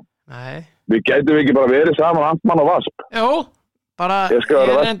í þessu. Nei. Við gætum ekki bara verið saman Ant-Man og Wasp. Jú, bara ég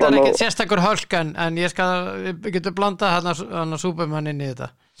reyndar ekki sérstakur Hulk en við getum blanda hann að Superman inn í þetta.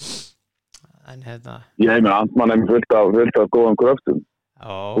 En ég meina Ant-Man er fullt af góðum kröftum.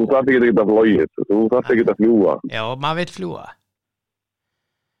 Þú þarft ekki að flogið, þú þarft ekki að fljúa. Já, maður vill fljúa.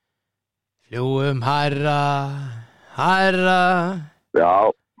 Fljúum hærra. Já,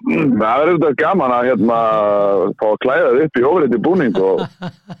 það er auðvitað gaman að fá að klæða þig upp í ofurhetju búning og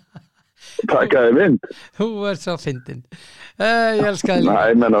taka þig mynd. Þú ert svo fyndin. Ég elska þig líka.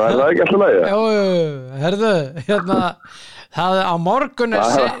 Nei, menna, er það ekki alltaf lagi? Jú, herðu, það á morgun er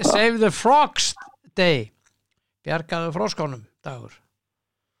Save the Frogs Day. Bjargaðu froskánum dagur.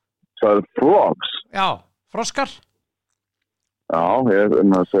 Það er frogs? Já, froskar. Já, ég er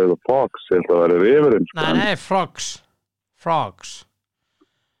að segja frogs, ég held að það er rifurinn. Nei, frogs. Frogs.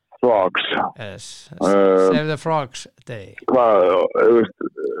 Yes, Save the Frogs Day. Hvað,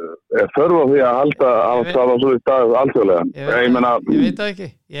 er þörf á því að halda á það á svo í dag alþjóðlega? Ég veit það ekki.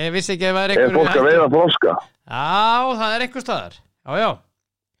 Ég vissi ekki að það er fólk að veiða froska? Já, það er einhver staðar. Já.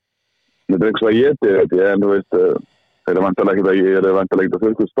 Þetta er eitthvað ég veit, en þú veist, þeir eru vantilega ekki að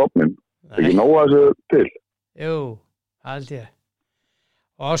þurrku stofnin. Það er ekki nóga þessu til. Jú, það held ég.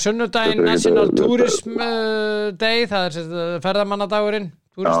 Og á sunnudaginn National Tourism Day, það er ferðamannadagurinn,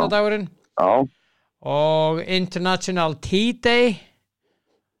 túristadagurinn. Já. Og International Tea Day.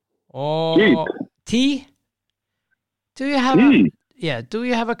 Tea? Do you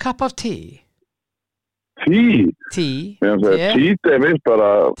have a cup of tea? Tí er mitt bara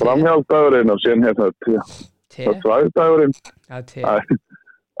framhjálpdagurinn og síðan þvægdagurinn. Það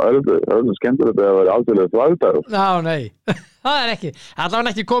er svo skemmtilegt að það væri alþjóðlegur þvægdagur. Já, nei, það er ekki.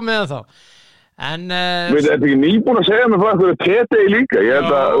 Allavega ekki komið en þá. En... Veit, er ekki nýbúin að segja mig frá einhverju TT líka? Ég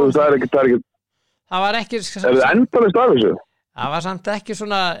held að það er ekki... Það var ekki... Er það endalist af þessu? Það var samt ekki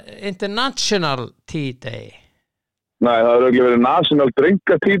svona International Tea Day. Nei, það hefur ekki verið National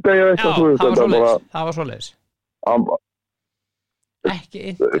Drinka Tea Day eða eitthvað. Það var svoleiðis. Ekki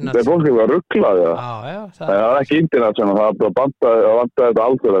international. Það er fólk eitthvað rugglað, já. Það er ekki international, það var vantaði þetta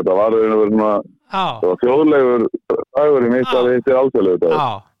alþjóðlega. Þetta var svona, það var þjóðlegur dagur í mitt að það hittir alþjóðlega dagur. Já,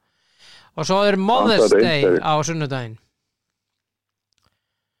 og svo er Mother's Day á sunnudaginn.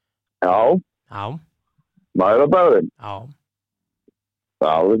 Já. Mæðradagurinn.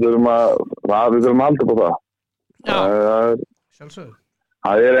 Já, við þurfum að halda på það. Já, sjálfsögðu.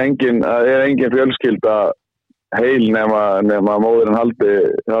 Það er engin fjölskylda Heil nema móðurinn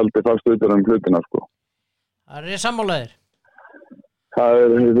haldi fast utan hlutina, sko. Það er sammálaðir.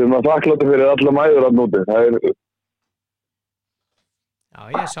 Við þurfum að þakkláta fyrir alla mæður að núti. Já,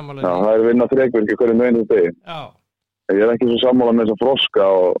 ég er sammálaðir. Já, það er vinna þrekvirki hverjum einu degi. Já. Ég er ekki svo sammála með þess að froska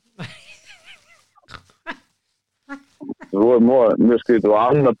og... Þú er mjög skrítið og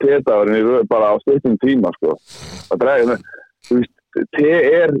annar tetaðurinn bara á stuttum tíma, sko. Það dræði með... Þú veist,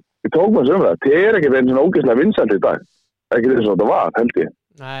 ég tók maður sem það, það er ekki einn svona ógeðslega vinsælt í dag. Ekki þess að það var, held ég.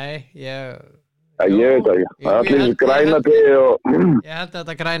 Nei, ég veit ekki. Það er allir þessu græna te og... Ég held að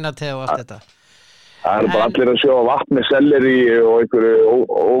þetta græna te og allt þetta. Það er bara allir að sjóða vatn með selleri og einhverju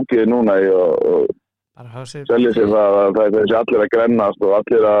ógeði núna og selja sér það er þessi allir að grennast og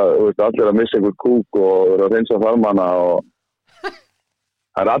allir að missa einhver kúk og vera að reynsa farmanna og...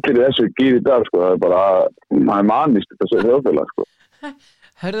 Það er allir í þessu gíð í dag, sko. Það er manist þetta þjóðfélag, sko.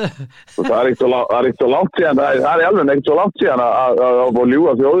 Herðu. Það er ekki svo langt síðan, það er alveg ekkert svo langt síðan að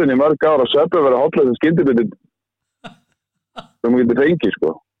ljúga þjóðin í mörg ára og söpja vera hotlega sem skyndibitið sem getur fengið, sko.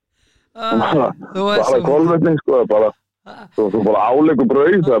 Bara kolvetning, sko, þú bara álegg og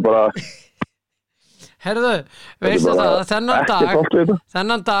brauð, það er bara... Herðu, veistu það,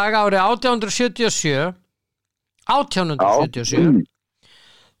 þennan dag árið 1877,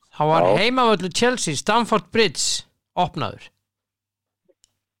 þá var heimavöllu Chelsea Stamford Bridge opnaður.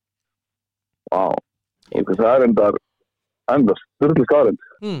 Vá, það er enda styrlu staðreynd.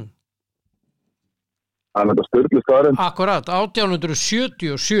 Það er enda styrlu staðreynd. Akkurat,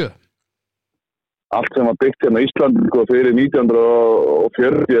 1877. Allt sem var byggt hérna í Íslandi fyrir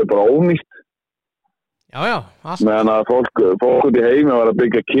 1940 er bara ónýtt. Já, allt. Meðan að fólk út í heimi var að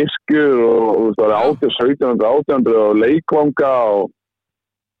byggja kirkjur og það var 1800 og leikvanga og...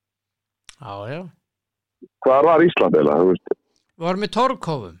 Já. Hvar var Ísland eða, þú veist? Við vorum í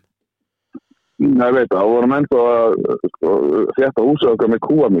Torfkofum. Nei, ég veit það, það vorum ennþá að þetta húsið okkar með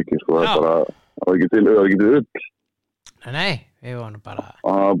kúa mikið, sko. Það var ekki til ull. Nei, við vorum bara...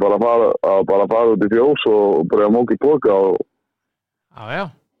 Bara fara út í fjós og byrja að móka í póka og... Já.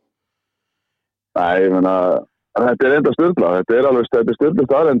 Nei, ég meina, þetta er enda styrla. Þetta er styrla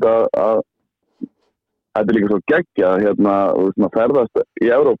staðreynd að þetta er líka svo geggja hérna, ferðast í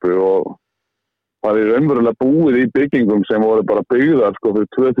Evrópu og það er raunverulega búið í byggingum sem voru bara byggðar sko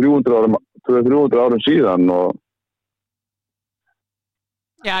fyrir 200-300 árum síðan og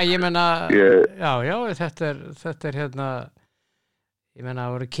Já, ég meina já, þetta er hérna ég meina,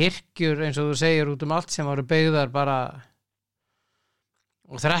 það voru kirkjur eins og þú segir út allt sem voru byggðar bara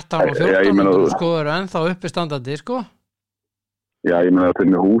og 13 og 14 skoður ennþá uppistandandi, sko Já, ég meina til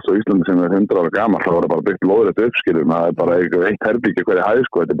með hús á Íslandi sem er 100 ára gamalt, það voru bara byggt lóðrétt uppskilum, það er bara eitt herbyggja hverju hæð,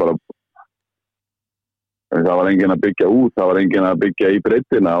 sko, þetta er bara það var enginn að byggja út, það var enginn að byggja í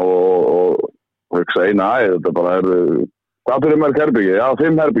breiddina og hugsa eina hæð, þetta bara hvað fyrir mörg herbyggja? Já,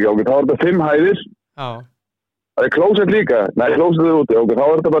 5 herbyggja, ok, þá er þetta 5 hæðir. Já. Það er klósett líka, nei, klósett er úti, ok, þá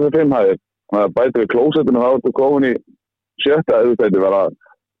er þetta bara 5 hæðir. Þannig að bæta við klósettinu, þá er þetta komin í 7. Þetta er bara,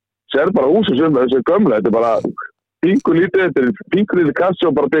 sér bara húsið sem þessi gömla, þetta er bara pingulítið, þetta er pingulítið kassi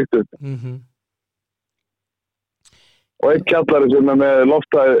og bara byggt upp. Og eitt kjallari sem er með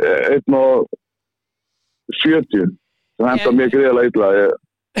loftæð 1,70 sem hentar mjög greiðlega illa.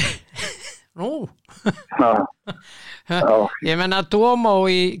 Nú. Ég menna Duomo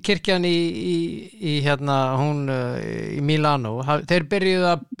í kirkjan í hérna hún í Milano, þeir byrjuðu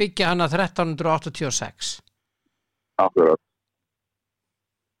að byggja hana 1386. Akkurat.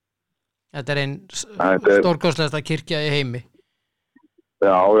 Þetta er einn stórkostlegasta kirkja í heimi.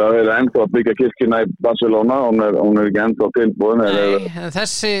 Já, þeir eru ennþá að byggja kirkjuna í Barcelona, hún er ekki ennþá tilbúin. Nei,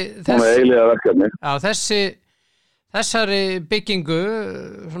 hún er eilíða verkefni. Já, þessari byggingu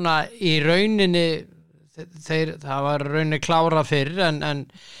svona í rauninni það var rauninni klára fyrr en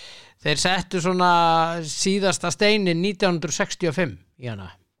þeir settu svona síðasta steinin 1965 í hana.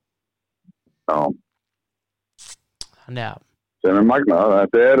 Já. Þannig að sem magnað,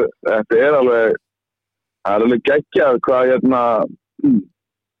 þetta er alveg það er alveg geggjað hvað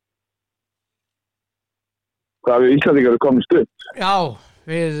hvað við Íslandingar erum komist upp. Já,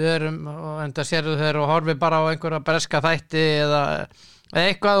 við erum enda sérðu þeir og horfi bara á einhverja breska þætti eða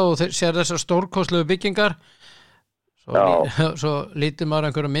eitthvað og þeir sér þessar stórkostlegu byggingar svo lítur maður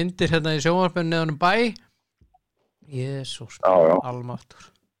einhverja myndir hérna í sjónvarpinu neðan bæ. Jesús,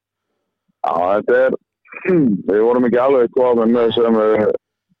 almáttur. Já, þetta er við vorum ekki alveg komin með sömu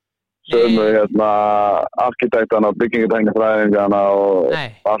arkitektana, byggingatæknifræðingana og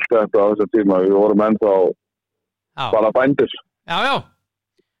allt þetta á þessu tíma. Við vorum ennþá bara bændur. Já.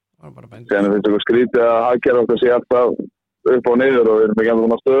 Vorum bara bændur. Þannig finnst okkur skrítið að hagkerfi okkar sé alltaf upp og niður og við erum ekki ennþá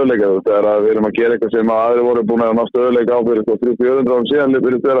ná stöðuleika. Þegar við erum að gera eitthvað sem aðrir voru búin að ná stöðuleika á fyrir 300-400 árum síðan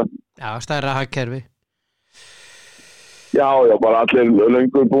fyrir þeirra. Já, stærra hagkerfi. Já, bara allir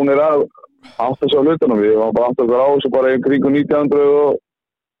löngu búnir að átt þessu á hlutunum. Við varum bara átt okkur á þessu bara í kringum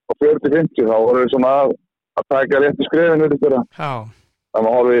 1940-50. Þá vorum við svona að taka réttu skrefin við þetta. Já. Það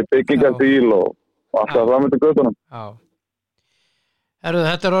var horfið byggingarbíl og allt það fram eftir göttunum. Já.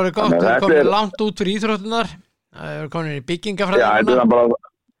 Þetta er orðið gott. Það er komið langt út fyrir íþróttunar. Það er komið í byggingafræðina. Já,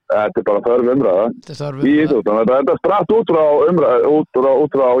 þetta er bara þörf umræða. Í íþróttunum. Þetta er stratt út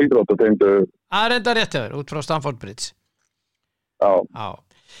frá íþróttatengdu. Það er enda rétt hjá þér, út frá Stamford Bridge. Já.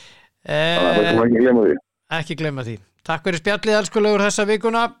 Ekki gleyma því. Takk fyrir spjallið, elskulegur, þessa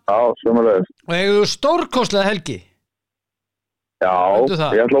vikuna. Já, sömuleiðis. Og eigðu stórkostlega helgi. Já,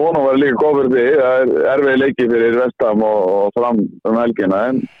 ég ætla að vona að vera líka góð fyrir því. Það er erfið leiki fyrir Vestam og fram helgina.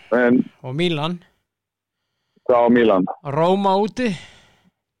 Og Mílan. Já, Mílan. Róma úti.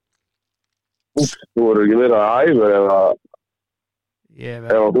 Þú voru ekki verið að æfa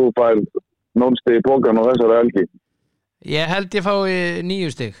ef þú fær 0 stig í pókan á þessari helgi. Ég held ég fái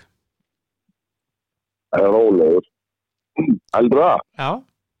 9 stig. Það er rólegur. Heldur það? Já.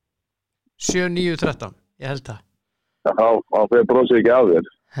 7-9-13. Ég held það. Já, það brosið ekki af þér.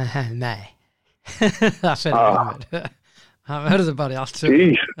 Nei. Það fyrir mér. Það verður bara í allt sem.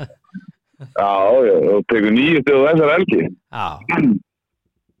 Já, þú tekur 9 stig á þessari helgi.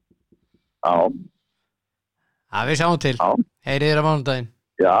 Já. Við sjáum til. Heyrið þér á mánudaginn.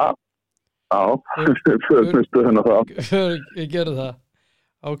 Já. Stöðuna það. Við gerum það.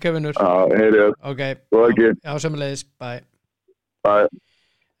 Ok, vinnur. Já, heyrið. Ok. Þú ekki. Já, sömuleiðis. Bye. Bye.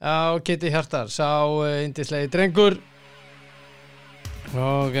 Já, Kitty Hjartar, sá yndislegi drengur.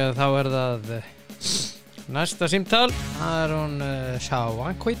 Og þá er það næsta símtal. Það er hún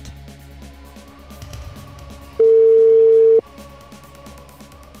Svanhvít.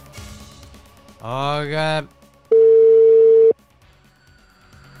 Og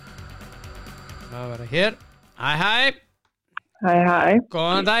það verður hér. Hæ.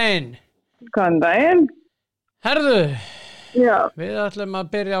 Góðan daginn. Herðu. Já. Við ætlum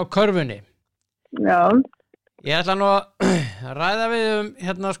að byrja á körfunni. Já. Ég ætla nú að ræða við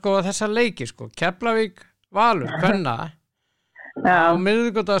þessa leiki, Keflavík Valur, kvenna. Á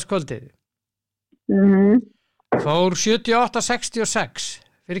miðvikudagskvöldið. Fór 78-66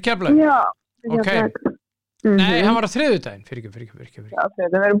 fyrir Keflavík. Já. Ok. Nei, hann var á þriðjudaginn. Fyrir. Já,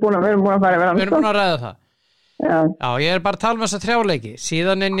 við erum búin að fara yfir hann. Við erum búin að ræða það. Já. Já, ég er bara að tala með þessa 3 leiki.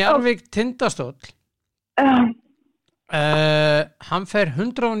 Síðan er Njarðvík Tindastóll. Hann fer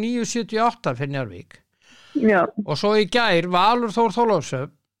 109-78 fyrir Njarðvík. Já. Og svo í gær Valur Þór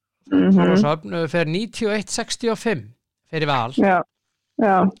Þorlákshöfn fer 91-65 fyrir Val. Já.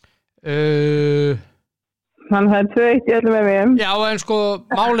 Hann fær 2-1 í öllum við. Já, en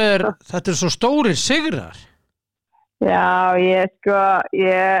málið er þetta er svo stórir sigrar. Já,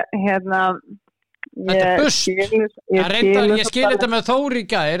 þetta er bust. Ég skil þetta með Þór í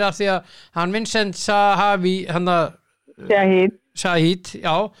gær af því að hann Vincent Shahid,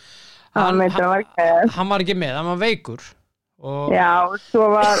 já. Hann var ekki með, hann var veikur. Já, svo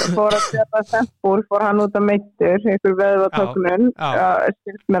fór að stjórna Sempúr, fór hann út á meittur, einhver vöðvatöknun,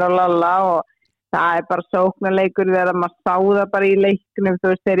 skilst mér á Lalla og það er bara sóknarleikur þegar maður sá það bara í leiknum, þú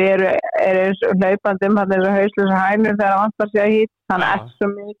veist, þeir eru hlaupandi hann eins og hauslösa hænur þegar hann vantar sig að hít, hann er svo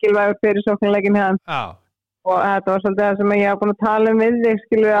mikilvægur fyrir sóknarleikin hérna. Og þetta var svolítið það sem ég hafa búin að tala við þig,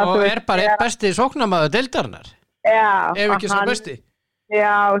 skilur við. Og er bara einn besti sóknarmaður deildarinnar? Já. Ef ekki svo besti?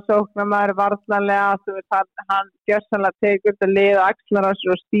 Já, sóknarmaður varnarlega, þú veist, hann gjörsamlega tekur þetta lið og axlar á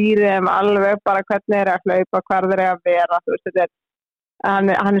sér og stýri þeim alveg bara hvernig þeir að hlaupa, hvar þeir að vera, þú veist, þetta er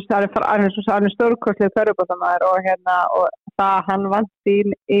hann er stórkostlegur körfuboltamaður og það hann vant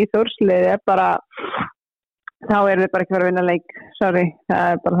í Þórsliði er bara þá þið bara ekki að vinna leik, sorry,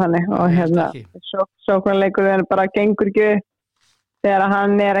 það bara þannig og sóknarleikur bara gengur ekki þegar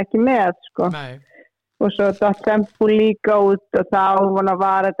hann ekki með, sko. Nei. Og svo datt tempo líka út og þá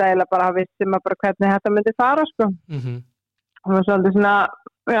var þetta eiginlega bara að vissi maður bara hvernig þetta myndi fara, sko. Það var svolítið svona,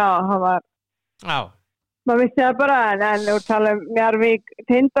 það var, maður vissi það bara, en úr tala Njarðvík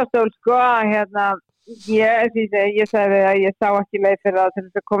Tindastól, sko, ég sagði að ég sá ekki leið fyrir það til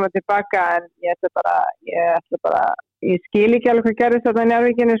þess að koma tilbaka, en ég ætla bara, ég skil ekki alveg hvað gerðist þetta í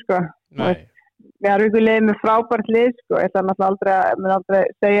Njarðvíkinu, sko. Njarðvíku leiði með frábært lið, sko, ég ætla náttúrulega aldrei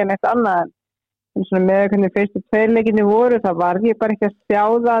segja neitt annað, en svona með hvernig fyrstu 2 leikinni voru, það var ég bara ekki að sjá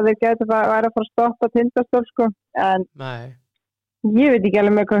það að þeir gæti að fara að stoppa Tindastól, sko, en ég veit ekki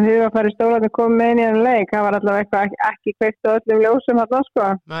alveg með hvað hugafæri stólarnir komið með inn í þennan leik, það var allavega eitthvað ekki kveikt á öllum ljósum þarna, sko.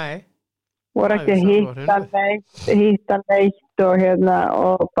 Voru ekki að hitta neitt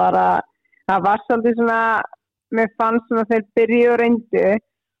og bara, það var svolítið svona, mér fannst svona þeir byrju og reyndu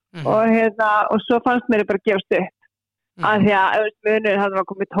og svo fannst mér bara gefast upp. Af því að munur það var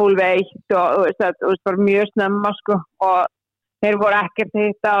komið 12-1 og bara mjög snemma, sko, og þeir voru ekkert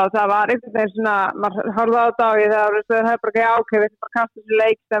hitta og það var eitthvað þeir svona, maður horfði á þetta og það er bara ok, við bara kasta þessu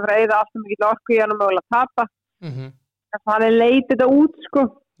leik, það var eða alltaf mikið orku í hann og mögulega að tapa. Þannig leit þetta út, sko.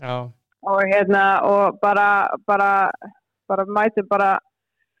 Og bara mætum bara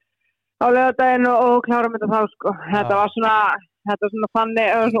á laugardaginn og klárum þetta þá, sko. Þetta var svona þannig,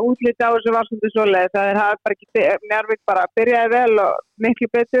 útliti á þessu var svona svoleið, það hafa bara ekki, Njarðvík bara byrjaði vel og miklu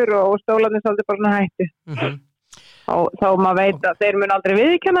betur og stólarnir svolítið bara svona hættu. Þá maður veit að þeir mun aldrei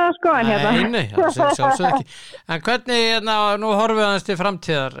viðurkenna það, sko, en Nei, sjálfsög ekki. En hvernig, nú horfum við aðeins til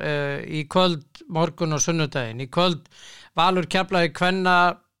framtíðar, í kvöld, morgun og sunnudaginn, í kvöld Valur Keflavík kvenna,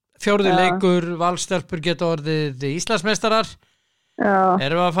 4. leikur, Valstelpur geta orðið Íslandsmeistarar.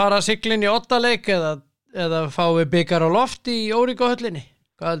 Erum við að fara siglin í 8 leik eða fáum við byggar á loft í Órigóhöllinni?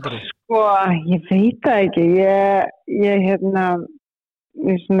 Hvað heldur þú? Sko, ég veit það ekki. Ég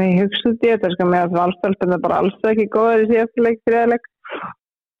hugsa út í þetta, sko, með að Valstelpur bara alls ekki góður í síðasta leik, 3. leik.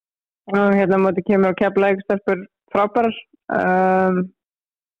 Og móti kemur og Keflavík stelpur frábærar.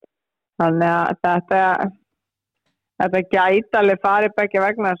 Þannig að þetta gæti alveg farið begge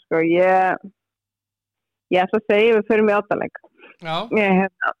vegna, sko. Ég ætla að segja við fyrir mig 8 leik. Ég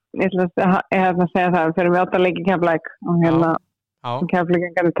ætla að segja það, við fyrir mig 8 leik í Keflavík og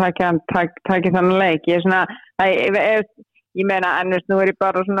Keflavíkingarnir taki þannig leik. Ég meina, ennvist nú ég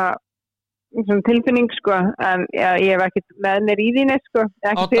bara svona tilfinning, sko, en ég hef ekki með mér í því neitt, sko.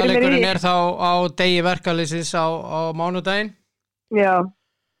 8 leikurinn þá á degi verkalýsins á mánudaginn? Já,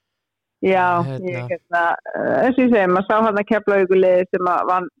 ég eins og ég segi, maður sá hann að Keflavíkurliði sem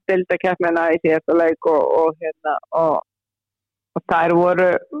vann deildakeppnina í síðasta leik og þær voru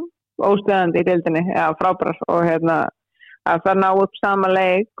óstöðandi í deildinni, frábærar og að það ná upp sama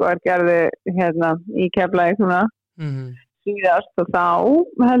leik og gerði í Keflavík núna síðast og þá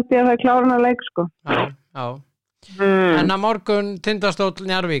held ég að það klára hana leik, sko. En að morgun Tindastóll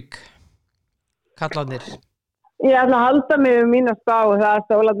Njarðvík kallarnir? Ég ætla að halda mig við mína spá og það að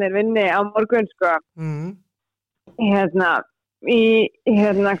stólarnir vinni á morgun, sko.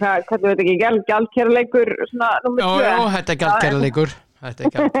 Hvað veit ekki, gjaldkeraleikur svona númer 2. Já, þetta gjaldkeraleikur.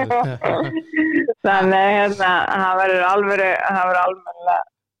 Þannig það verður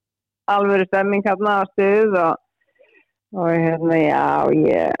alvöru stemming hérna á stuð og það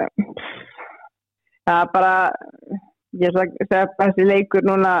er bara ég segja þessi leikur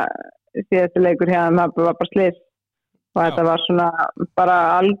núna síðasti leikur hérna, það var bara slys og þetta var svona bara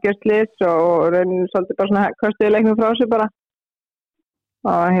algjör slys og raunin svolítið bara svona kostuði leiknum frá sig bara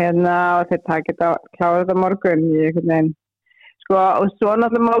og og þeir takit að klára þetta morgun í einhvern veginn sko og svo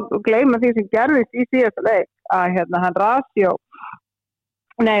náttúrulega má gleyma því sem gerðist í síðasta leik að hann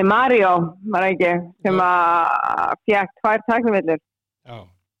Mario var ekki sem að fékk 2 tæknivillur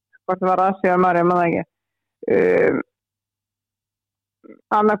hvort það var Rassi og Mario, maður ekki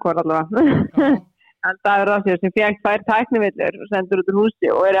annarkvort allavega en það er Rassi sem fékk 2 tæknivillur og sendur út úr húsi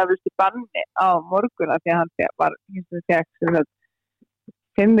og eflust í banni á morgun af því að hann var fékk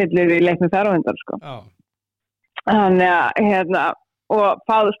 5 villur í leiknum þar á undan sko þannig og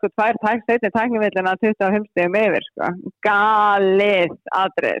fáðu sko 2 tæknivillina 25 stigum yfir sko galið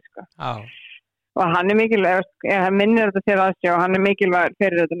atriði sko og hann mikilvæg ég minnir þetta sér að sjá hann mikilvæg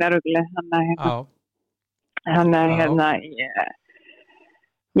fyrir þetta nærugli hann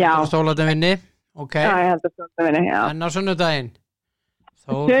já Stólaðin vinni ok já ég held að Stólaðin vinni en á sunnudaginn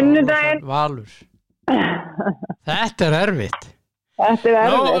Valur þetta er erfitt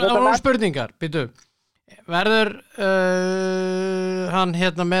nú spurningar býtu verður hann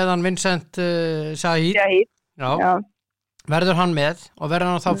meðan Vincent Shahid Já. Verður hann með og verður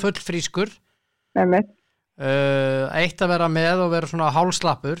hann þá fullfrískur? Einmitt. Eitt að vera með og vera svona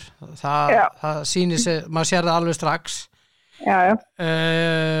hálslappur, það sýnir sig, maður sér það alveg strax. Já.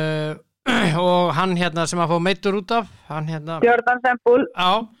 Og hann hérna sem að fá meiddur út af, hann hérna Jordan Sembúl.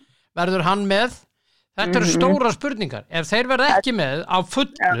 Já, verður hann með? Þetta eru stóra spurningar. Ef þeir verða ekki með á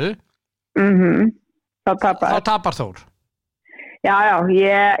fullu, þá tapar Þór. Já,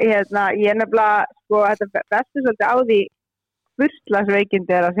 ég nefnilega, sko, þetta bestu svolítið á því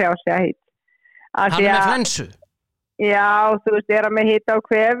hvurslagsveikindi að sjá sig að hitt. Hann er með flensu? Já, þú veist, hann með hitta á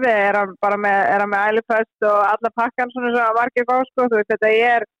kvefi, hann með ælupöst og alla pakkan svona sem margir fá, sko, þú veist, þetta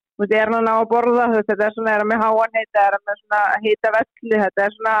þú veist, hann á að borða, þú veist, þetta svona, hann með háan hitta, hann með svona hitta velli, þetta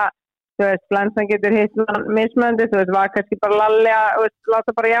svona, þú veist, flensan getur hitt mismöndi, þú veist, var kannski bara lalli að,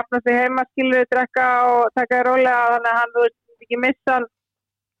 láta bara jafna sig heima, skilur, drekka og taka þér rólega, þannig að hann, þú veist, ekki missa hann,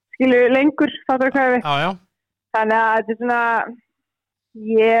 skilur, lengur, fattur hvað við. Já. Þannig að þetta svona,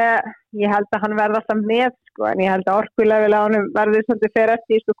 ég held að hann verði alltaf með, sko, en ég held að orkulega á hann verði svolítið fyrir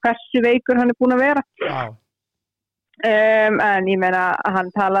eftir, sko, hversu veikur hann búin að vera. Já. En ég meina, hann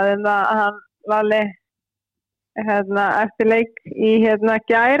talaði það, hann lalli, eftir leik í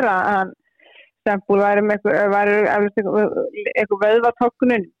gæra, hann Sembúl væri með eitthvað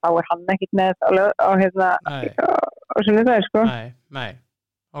vöðvatóknun, þá hann ekkert með á sunnudagi, sko. Nei.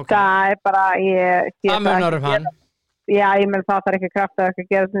 Okay. Það bara, það munar hann. Já, ég menn það þarf ekki kraft að ekki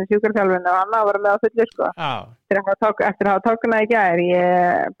gera svona sjúkarþjálfun og hann að vera með á fullu, sko. Eftir að hafa tókuna í gær,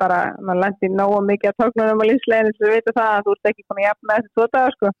 maður lendi nógu mikið að tóknunum á lífsleginu til að vita það að þú ert ekki komin að jafna þessi 2 daga,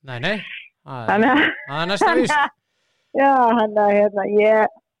 sko. Nei. Það er næsta víst. Já,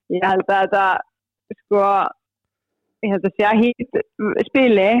 ég held að þetta, sko, ég held að sé að hitt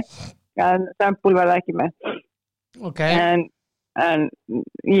spili, en Sembúl verða ekki með. Ok. En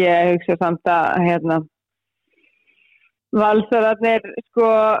ég hugsa samt að, valsararnir, sko,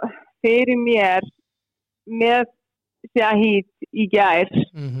 fyrir mér, með sé að hitt í gær,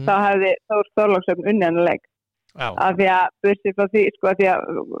 þá hefði Þór Þorláksson unnið hann leik. Af því að bursi frá því,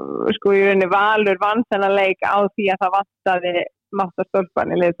 sko, í rauninni Valur vann þennan leik á því að það vantaði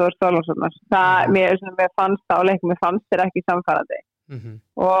máttastólpan í lið Þórs Þorlákssonar. Mér fannst það á leikum, mér fannst þér ekki samfærandi.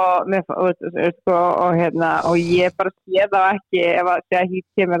 Og ég bara sé þá ekki, ef að sé að hitt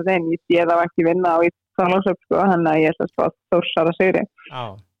kemur það inn, ég sé þá ekki vinna á í Þorlákshöfn, sko, þannig að ég ætla að Þórsara sigri.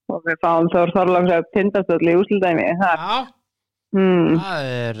 Og við fáum Þór Þorlákshöfn tindastöll í úrslitadæmi. Það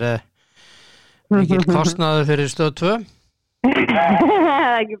er mikill kostnaður fyrir stöð 2. Það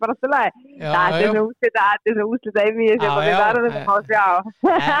er ekki bara alltaf leið. Þetta er svo úrslitadæmi sem við verðum að sjá.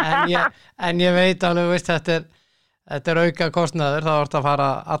 En ég veit alveg, veist, þetta er auka kostnaður, þá ertu að fara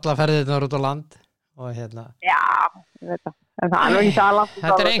alla ferðirnar út á land og Já, ég veit það. En það er ekki það langt.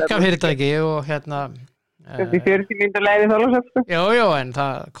 Þetta er enga fyrirtæki og Þetta er 40 mínútur leið í Þorlákshöfn, sko. Jó, en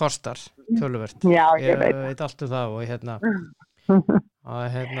það kostar töluvert. Já, ég veit allt það og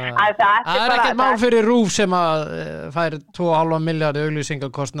það er ekkert mál fyrir RÚV sem að fær 2,5 milljarði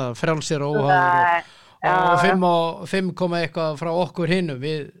auglýsingakostnað, frjálsir og óháður og 5 eitthvað frá okkur hinum,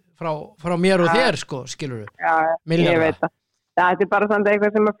 frá mér og þér, sko, skilur við. Já, ég veit það. Þetta er bara samt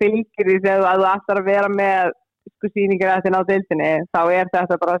eitthvað sem að fylgir því þegar þú ætlar að vera með sýningar eftir ná deildinni, þá er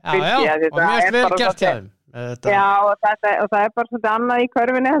þetta bara að fylgja. Og mjög vel gert hjá þeim. Já, og það er bara svolítið annað í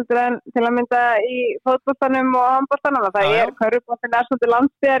körfunni heldur en til að mynda í fótboltanum og handboltanum. Körfuboltin er svolítið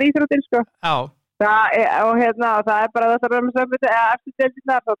landsbyggðar íþróttir, sko. Og það er bara þetta með söfnviti eftir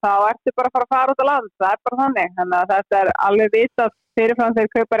deildirnar og þá ertu bara að fara út á land. Það er bara þannig. Þannig að þetta er alveg vitað fyrirfram þeir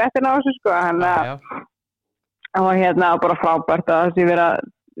kaupa réttina á þessu, sko. Og bara frábært að það sé vera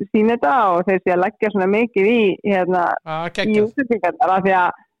sína þetta og þeir sé að leggja svona mikið í útsendingarnar, af því að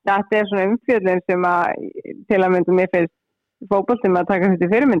þetta er svona umfjöllin sem að til að mynda mér finnst fótboltinn að taka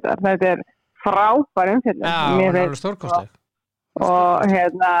þetta fyrirmyndar. Þetta er frábær umfjöllin. Já, það er alveg stórkostleg. Og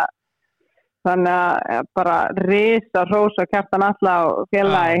þannig að bara risa hrósa Kjartan Alla og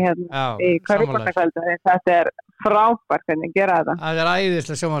félagi í körfuboltakvöldu. Þetta er frábært hvernig gera þetta. Það er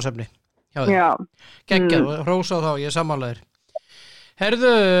æðislega sjónvarpsefni hjá þér. Geggjað, hrósa á þá, ég er sammálaður.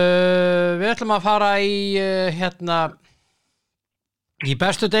 Herðu, við ætlum að fara í í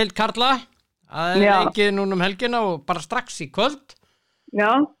bestu deild karla. Það er leikið núna helgina og bara strax í kvöld.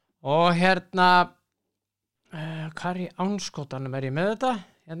 Já. Og hvað er í ánskotanum, er ég með þetta?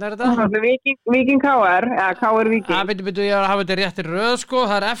 Er þetta? Víking KR, KR Víking. Bíddu, ég hafa þetta rétt í röð, sko.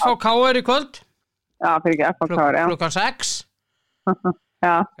 Það er FH KR í kvöld. Já, fyrir ekki FH KR, já. Klukkan 6.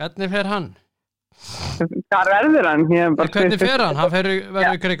 Já. Hvernig fer hann? Hvar verður hann? Hvernig fer hann? Hann verður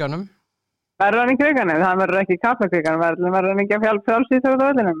í kriganum. Verður hann í kriganum? Það verður ekki kaplakriganum, verður hann ekki að frjálsýta út á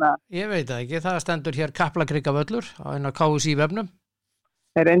völlinum? Ég veit það ekki, það stendur hér kaplakrigavöllur á eina KSÍ vefnum.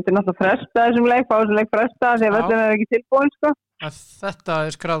 Þeir reyndir náttúrulega fresta þessum leik, fá þessum leik fresta því að völlin ekki tilbúin, sko. Þetta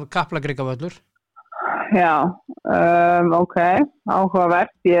skráð kaplakrigavöllur. Já, ok,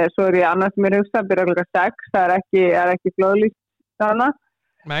 áhugavert. Svo ég annars mér hugsa, byrja klukkan 6, það er ekki flóðlýst þarna.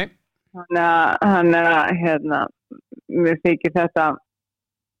 Nei. Þannig að, mér þykir þetta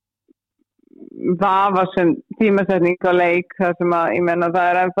vafa sem tímasetning á leik, þar sem að, ég menna, það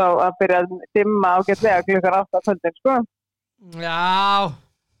er ennþá að byrja að dimma ágætlega klukkan 8 kvöldin, sko. Já.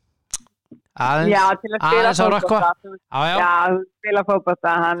 Já, til að spila fótbolta. Já, spila fótbolta,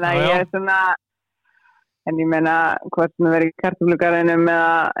 hann að ég er svona, en ég menna, hvort sem verið í kartöflugarðinum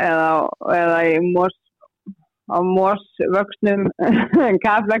eða í á vöxnum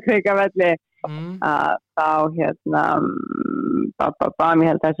kaplakrikavelli, þá mér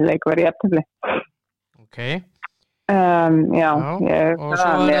held að þessi leik verið jafntefli. Ok. Já. Og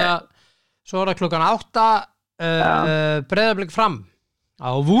svo er það klukkan 8 Breiðablik Fram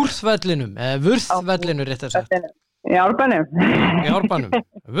á Vúrþvellinum, eða Vurþvellinu réttar sagt. Í Árbænum.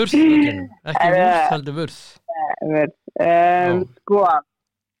 Vurþvellinum, ekki Vúrþ, heldur Vurþ.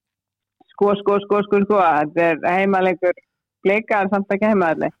 Sko, þetta er heimaleikur Blika, en samt ekki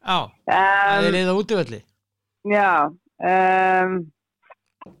heimavelli. Já, það er liða útivelli. Já,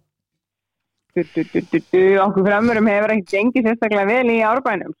 okkur framurum hefur ekki gengið sérstaklega vel í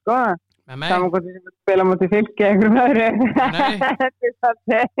Árbænum, sko. Saman hvort við spila mútið Fylki einhverjum öðru. Það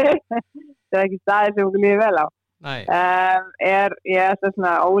er ekki staðið sem okkur líður vel á. Nei. Ég er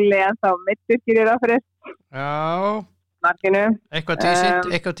svona Óli ennþá mittstyrkir í ráðfyrir. Já. Markinu. Eitthvað tísint.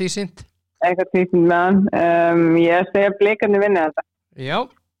 Eitthvað tísint með hann. Ég segja Blikarnir vinna þetta. Já.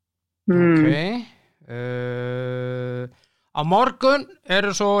 Ok. Á morgun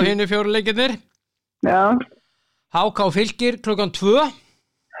eru svo hinir 4 leikirnir. Já. HK Fylkir klukkan 2.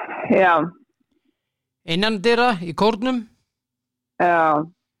 Já. Innandyra í kórnum. Já.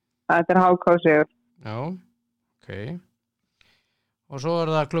 Þetta er HK sigur. Já. Ok. Og svo er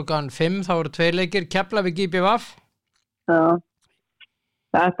það klukkan 5, þá eru 2 leikir, Keflavík IBVF. Já.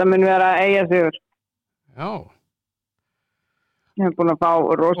 Þetta mun vera eiga sigur. Já. Ég hef búin að fá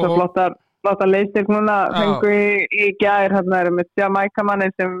rosa flotta leystir núna, fengu í gær, hérna erum við Jamaica-manni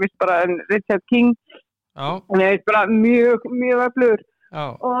sem vist bara Richard King. Já. Hann er bara mjög öflugur.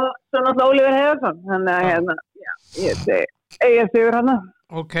 Já. Og svo náttúrulega Oliver Heiðarsson. Þannig að hérna, ég segi eiga sigur hérna.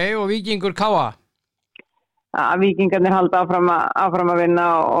 Ok, og Víkingur Káa? Ja, Víkingarnir halda áfram að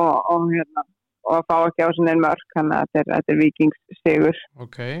vinna og fá ekki á sinni mörk, þannig að þetta er Víkings sigur.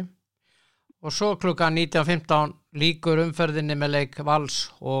 Ok. Og svo klukkan 19:15 líkur umferðinni með leik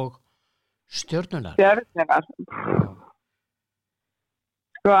Vals og Stjörnunar. Sko,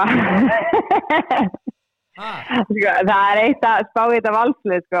 það er eitt að spá í þetta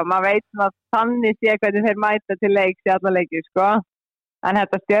Valslið, sko. Maður veit að þannig sé hvernig þeir mæta til leiks í alla leiki, sko. En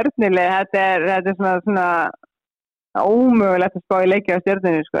þetta Stjörnulið, þetta er svona ómögulegt að spá í leiki á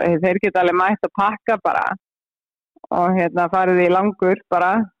Stjörnunni, sko. Þeir geta alveg mætt að pakka bara og farið í langur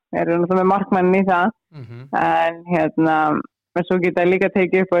bara. Þeir eru náttúrulega með markmannin í það. En svo geta líka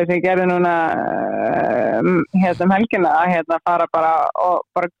tekið upp og þess að ég gerði núna helgina að fara bara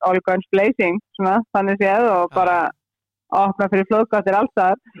all guns blazing, svona, þannig séð, og bara opna fyrir flóðgáttir alls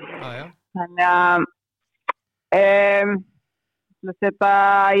þar. Þannig að setja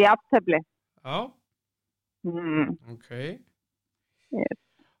jafntefli. Já. Ok. Yes.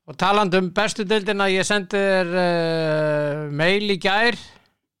 Og talandi bestu deildina, ég sendi þér mail í gær.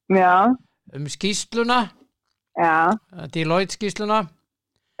 Já. Skýrsluna. Já. Deloitte skýrsluna.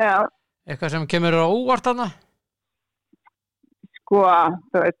 Já. Eitthvað sem kemur á óvart þarna? Sko,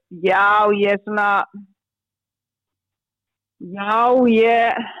 þú veist, ég er svona,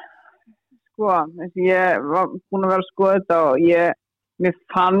 ég var búin að vera að skoða þetta og mér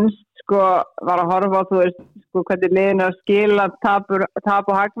fannst, sko, var að horfa á, þú veist, sko, hvernig liðin er að skila tap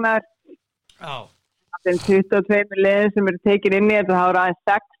og hagnaður. Já. Það er 22 liðin sem eru tekin inn í þetta, það eru aðeins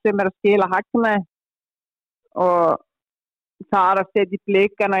 6 sem eru að skila hagnaði. Og það er að setja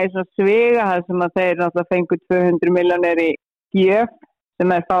Blikana í svona sviga þar sem að þeir náttúrulega fengu 200 milljónir í gjöf sem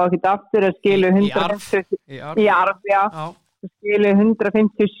þeir fá ekki aftur að skilu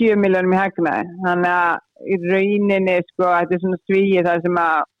 157 milljónum í hagnaði. Þannig að í rauninni, sko, þetta er svona svigi þar sem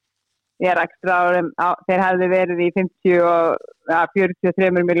að ég er ekstra árum, þeir hefði verið í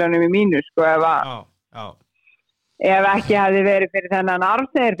 43 milljónum í mínus, sko, ef ekki hefði verið fyrir þennan arf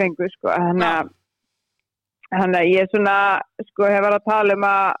þeir fengu, sko. Þannig að ég svona, sko, hef verið að tala um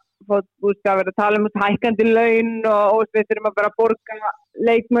að að vera að tala hækkandi laun og við þurfum að bara borga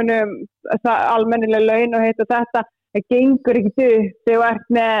leikmönnum almennilega laun og hitt og þetta. Það gengur ekki upp þegar þú ert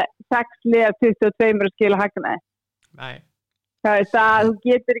með 6 lið af 22 að skila hækkana. Nei. Það þú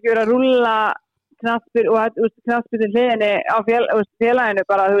getur ekki verið að rúlla knattspyrnu hliðinni á félaginu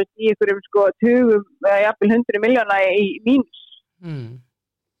bara í einhverjum 20 eða jafnvel 100 milljóna í mínus.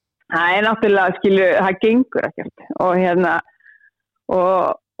 Það náttúrulega það gengur ekkert og ég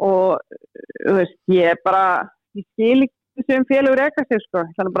skil ekki sem félagur reka sig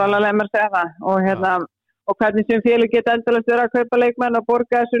þannig bara alveg mér að segja það og hvernig sem félag geta endalast verið að kaupa leikmenn og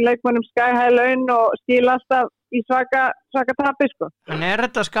borga þessum leikmennum Heil laun og skila alltaf í svaka tapi En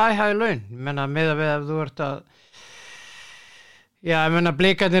þetta Heil laun? Ég meina með að ef þú ert að ég meina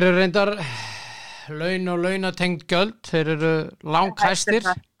blikarnir eru reyndar laun og launatengd gjöld, þeir eru langhæstir.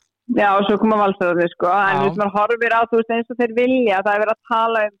 Já, og svo koma valsararnir en hvis maður horfir á eins og þeir vilja, það verið að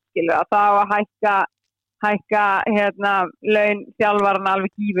tala að það á að hækka laun þjálfarana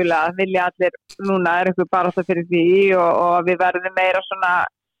alveg gífulega, vilja allir núna eitthvað bara það fyrir því og við verðum meira svona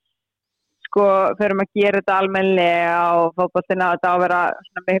förum að gera þetta almennilega og fótboltinn á þetta að vera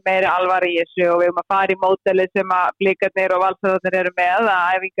meiri alvar í þessu og við erum að fara í móteli sem að blikarnir og valsararnir eru með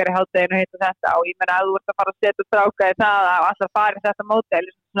að æfingar í hádeginu og hitt og þetta og ég meina að þú ert að fara að setja stráka í það að allar fara í þetta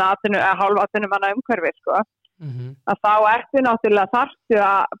móteli svona hálf manna umhverfi að þá ertu náttúrulega þarftu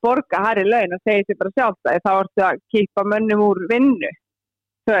að borga hærri laun og segja því bara sjálft að þá ertu að kippa mönnum úr vinnu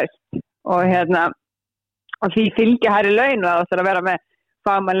og því fylgja hærri laun og það ætlar að vera með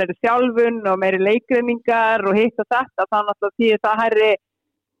fagmannlegri þjálfun og meiri leikreiningar og hitt og þetta þá náttúrulega því það hærri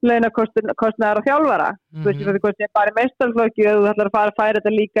launakostnaðar á þjálfara þú veist bara í meistaraflokki og þú ætlar að færa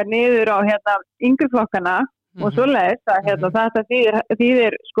þetta líka niður á yngri flokkana og svoleiðis að þetta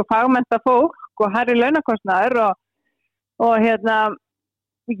þýðir fagmennta fólk og hærri launakostnaður og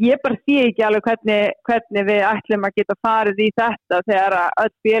ég bara sé ekki alveg hvernig við ætlum að geta farið í þetta þegar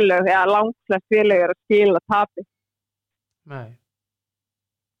öll félög eða langflest félög að skila tapi. Nei.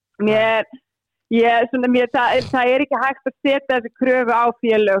 Það ekki hægt að setja þessi kröfu á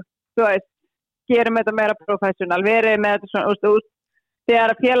félög gerum þetta meira professional verið með þetta svona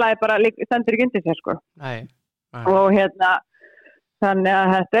þegar félagi bara stendur ekki undir sér Nei. Og þannig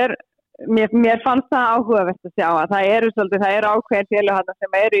að þetta mér fannst það áhugavert að sjá að það eru ákveðin félög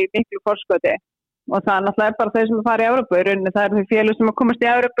sem eru í miklu forskoti og það er náttúrulega bara þeir sem fara í Evrópu í rauninni, það eru þau félög sem komast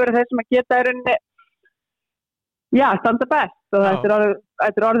í Evrópu og þeir sem geta í rauninni standa best og þetta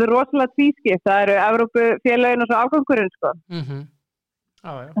er orðið rosalega tvískipt, það eru Evrópufélögin og svo afgangurinn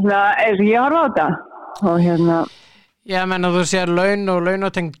það eins og ég horfa á þetta og Ég menna þú sér laun og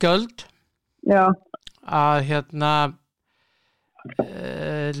launatengt gjöld að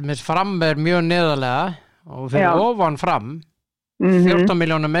fram er mjög neðarlega og fyrir ofan fram 14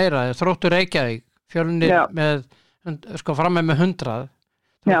 milljónir meira Þróttur Reykjavík Fjölnir með fram er með 100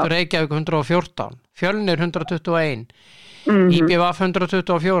 Þróttur Reykjavík 114 Fjölnir 121 IBVF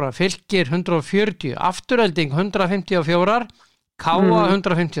 124 Fylkir 140 Afturelding 154 KA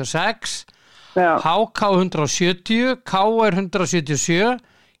 156 HK 170 KR 177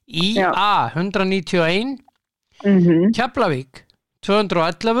 IA 191 Keflavík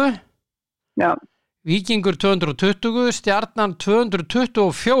 211 Víkingur 220 Stjarnan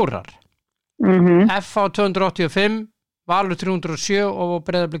 224 FH 285 Valur 307 og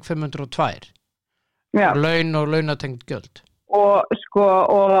Breiðablik 502 laun og launatengt gjöld og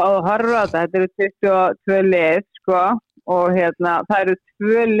horfa þetta eru 22 lið og það eru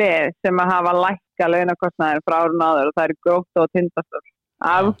 2 lið sem að hafa lækka launakostnaðir frá árun áður og það eru Grótta og Tindastóll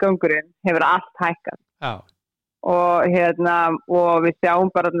afgangurinn hefur allt hækkað og við sjáum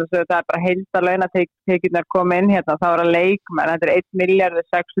bara það er bara heildarlaunatekjurnar koma inn þá er að leikmenn, þetta er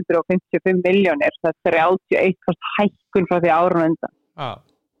 1.655 milljónir það er 31% hækkun frá því árun undan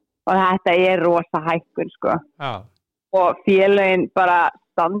og þetta er rosa hækkun og félögin bara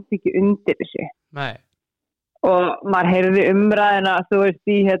standi ekki undir þessu og maður heyrði umræðina þú veist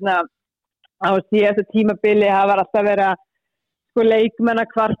í á síðasta tímabili hafa alltaf verið leikmenn að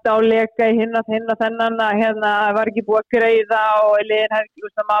kvarta á leka í hinn og þennan að var ekki búið að greiða og liðin hefði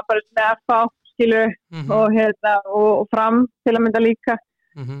maður bara með FH og fram til að mynda líka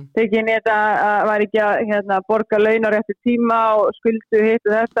tekin þetta að var ekki að borga laun á réttu tíma og skuldu hitt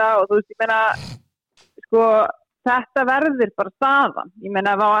og þetta og þú veist ég meina þetta verður bara staðan ég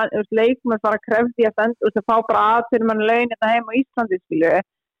meina leikmenn bara krefði að fá bara aðfyrir mann laun þetta heim á Íslandi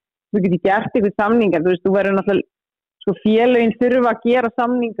þú getur gert eitthvað samningar þú veist þú verður náttúrulega félögin þurfa að gera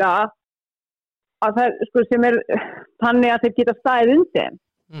samninga að það sem er þannig að þeir geta staðið undir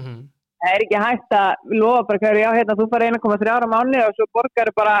Það ekki hægt að lofa bara hverju, já, hérna, þú fara 1,3 mánuði og svo borgar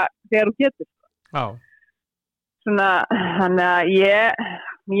bara þegar þú getur. Já. Svona, þannig að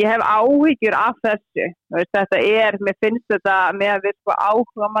ég hef áhyggjur af þessu. Veist, þetta mér finnst þetta með að við sko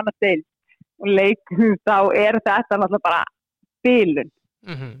áhuga manna deild og leikum, þá þetta náttúrulega bara bilun.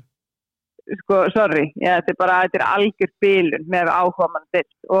 Sko, sorry, þetta algjör bilun með áhuga manna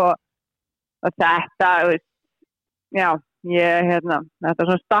deild og þetta, veist, já, þetta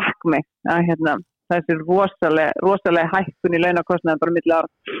svona stakk mig að þessi rosalega hækkun í launakostnaði bara milli ára.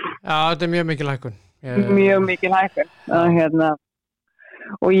 Já, þetta mjög mikil hækkun. Mjög mikil hækkun.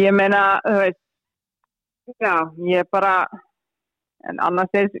 Og ég meina, þú veist, já, ég bara, en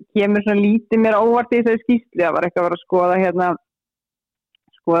annars kemur svona lítið mér óvart í þessu skýrslu. Það var eitthvað að vera að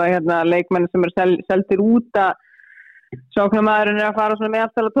skoða leikmenn sem seldir út að sóknarmaðurinn að fara svona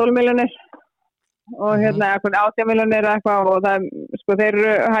meðaltala 12 milljónir. Og 18 milljónir eitthvað og það sko þeir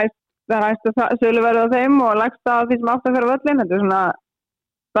eru hæsta söluverð á þeim og lagsta á því sem átt að fyrir völlin. Þetta svona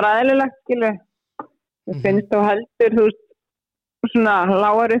bara eðlilegt, skilur. Ég finnst þá heldur, þú veist, svona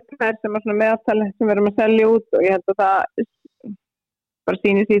lágar upp þær sem svona meðaltali sem við erum að selja út og ég held að það bara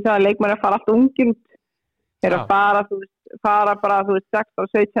sýnir því það að leikmenn að fara allt ungir út. Þeir að fara bara, þú veist, 16 og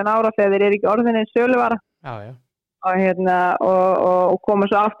 17 ára þegar þeir eru ekki orðin einn söluvara. Já. Og koma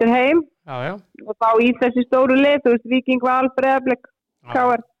svo aftur heim. Já. Og þá í þessi stóru lið, þú veist, Víking, Val, Breiðablik,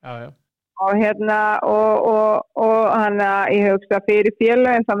 KR. Já. Og hann ég hugsa fyrir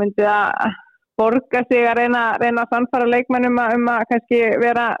félögin, það myndi að borga sig að reyna að sannfæra leikmennum að kannski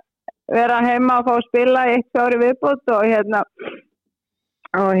vera heima og fá að spila í 1 ári viðbót og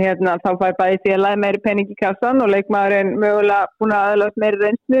þá fær bæði félagi meiri pening í kassan og leikmaðurinn mögulega búin að aðlast meiri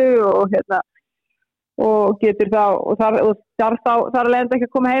reynslu og getur þá þar leiðandi ekki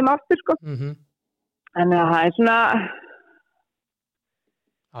að koma heim aftur sko. En það svona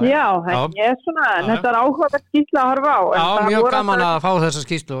já, svona en þetta svona skýrsla að horfa á. Já, mjög gaman að fá þessa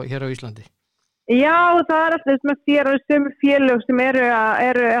skýrslu hér á Íslandi. Já, það alltaf sem að sér sem félög sem eru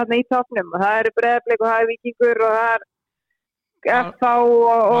í toppnum og það eru Breiðablik og það Víkingur og það FH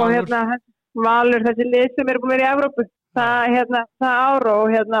og Valur, þessi lið sem eru búin að vera í Evrópu. Það ár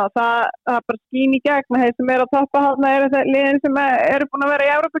og það bara skín í gegn þeir sem eru að toppa eru liðin sem eru búin að vera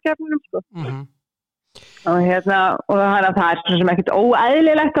í Evrópukeppninum sko. Og það sem ekkert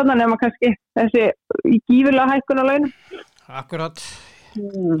óeðlilegt nema kannski þessi gífurlega hækkun á launum. Akkurat.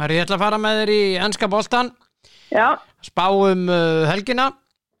 Ég ætla að fara með þér í enska boltan. Já. Spá helgina.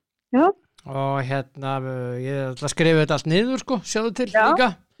 Já. Og ég ætla að skrifa þetta allt niður sko, sjáðu til líka.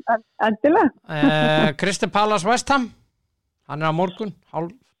 Endilega. Kristinn West Ham. Hann á morgun,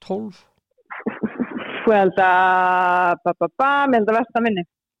 11:30. Ég held að Besta minni.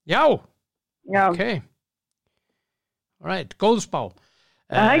 Já. Ok. Alright, góð spá.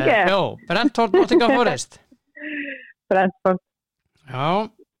 Brentford, Nottingham Forest. Brentford. Já.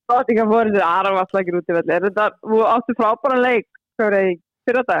 Nottingham Forest alltaf út í velli. Þú áttu frábæran leik fyrir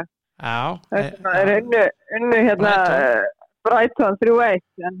þetta. Já. Það unnu Brighton 3-1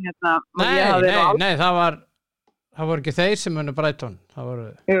 Nei, það voru ekki þeir sem unnu Brighton. Það voru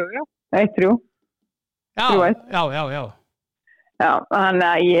 1-3. Já. Já, þannig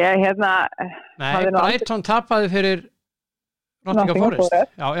að ég Nei, Brighton tapaði fyrir Nottingham Forest.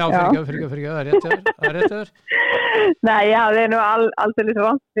 Já, fyrir, það er rétt öður. Nei, ég hafði nú aldrei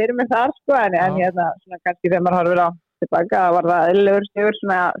vant fyrir mig þar sko, en svona kannski þegar maður horfir á tilbaka var það eðlilegur sigur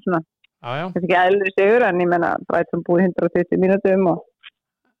svona kannski ekki eðlilegur sigur, en ég menna Brighton búið 120 mínútum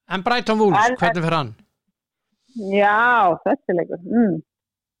En Brighton Wolves, hvernig fyrir hann? Já, þessi leikur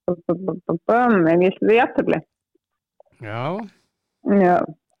en ég slúði jafntefli. Já.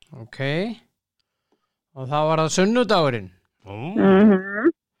 Ok. Og þá var það sunnudagurinn.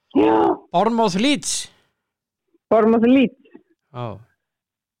 Já. Bournemouth Leeds. Já.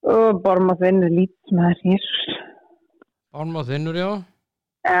 Og Bournemouth vinnur Leeds maður, Jesus. Bournemouth vinnur, já.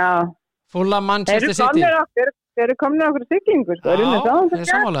 Já. Fulham Manchester City. Þeir eru komin á okkur siglingu. Já, þeir er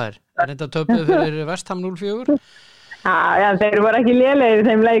sammálaðir. Þetta töpuðu fyrir West Ham 0-4. Já, þeir voru ekki lélegir í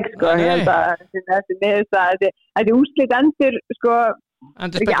þeim leik, sko. Ég held að þessi úrslit endur, sko,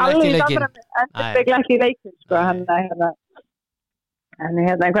 endurspegla ekki leikinn, sko.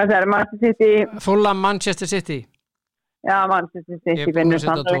 Hvað er Manchester City? Fulham Manchester City. Já, Manchester City vinnur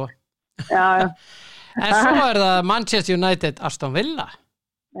sannleik. Já. En svo er það Manchester United Aston Villa.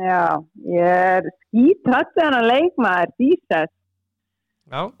 Já, ég skítrætti hann að leikmaður dísast.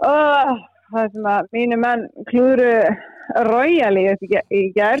 Já. Það sem að mínu menn klúðru royally í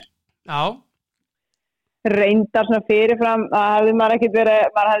gær. Já. Reyndar svona fyrirfram að hefði maður ekkert verið,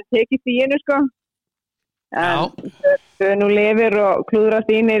 maður hefði tekið því einu sko. En nú lifir og klúðrast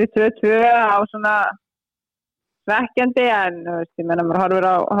í niður í 2-2 á svona svekkjandi en ég menna maður horfir á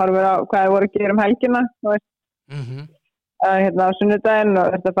hvað það voru að gera helgina á sunnudaginn og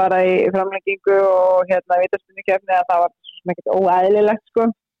þetta fara í framlengingu og vítaspyrnukeppni að það var svona ekkert óeðlilegt sko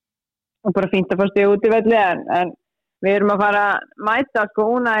og bara fínt að fá stig út í velli en við erum að fara að mæta sko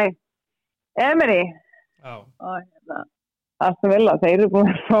Unai Emery og Aston Villa, þeir eru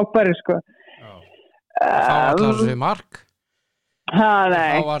búin að frábæri sko þá allar þessi mark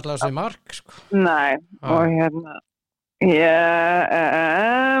nei þá allar þessi mark sko nei og ég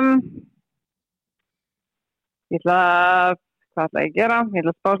ætla að hvað ætla ég að gera? Ég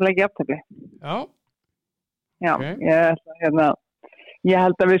ætla að spásleiki jafntefli já okay. Ég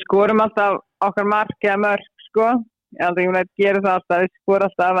held að við skorum alltaf okkar mark eða mörk sko ég held að ég mun gera það alltaf við skorum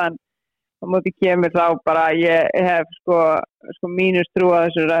alltaf en á móti kemur þá bara ég hef sko mínus trú á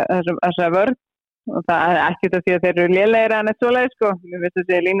þessa vörn og það er ekkert að því að þeir eru lélegir en eitt svoleið sko mér finnst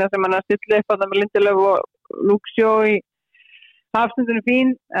þessi lína sem hann að stilla upp á það með Lindelöf og Luxjó í hafstundunum fín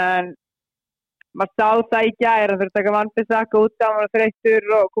en maður sá það í gær að fyrir að taka Van-Bissaka út á hann var þreyttur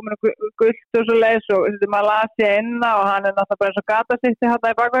og komin á gult og svoleiðis og þetta maður lasi inn og hann er náttúrulega bara eins og gatasitti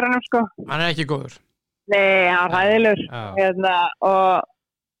hérna í bakverðinum sko hann er ekki góður nei, hann er hæðilegur og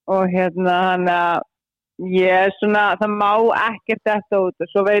hann ég svona, það má ekkert þetta út og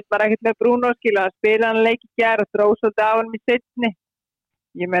svo veit maður ekkert með Bruno skilja að spila hann leik í gær og dróð svolítið á hann í seinni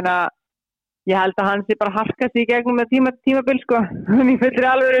ég meina ég held að hann sé bara harka sig í gegnum með tímabil sko hann í fullri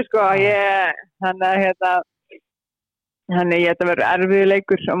alvöru sko hann ég þetta verður erfiður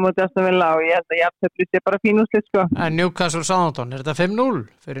leikur á móti Aston Villa og ég held að jafntefli sé bara fín úrslit sko en Newcastle Southampton, er þetta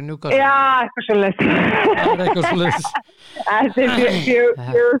 5-0 fyrir Newcastle? Já, eitthvað svoleiðis þetta er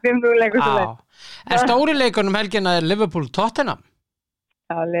 4-5-0 leikur svoleiðis en stóri leikunum helgina er Liverpool Tottenham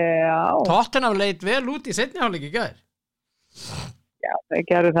já Tottenham leit vel út í seinni hálfleik í gær já, þeir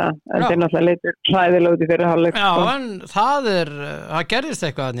gerðu það en þeir náttúrulega leitur hræðilega út í fyrir hálfleik já, en það gerðist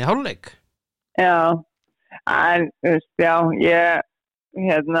eitthvað þannig í hálfleik já en já,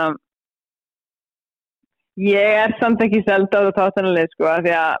 ég er samt ekki seld á Tottenham sko,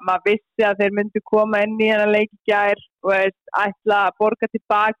 því að maður vissi að þeir myndu koma inn í hennar leik í gær og ætla að borga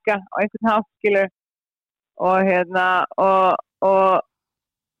tilbaka á einhvern hátt skilur og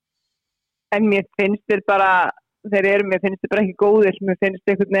en mér finnst þeir bara mér finnst þeir bara ekki góðir mér finnst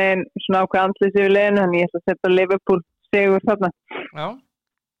einhvern veginn svona ákveð andlis yfir leginn þannig ég ætla að setja Liverpool sigur þarna já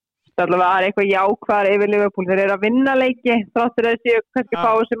það er eitthvað jákvæðar yfir Liverpool þeir eru að vinna leiki þráttur að þessi kannski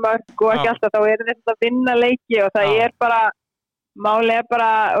fá þessi mörg og ekki alltaf þá eru þeir að vinna leiki og það er bara máli er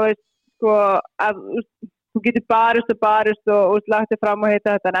bara sko að þú getur barist og lagt þig fram og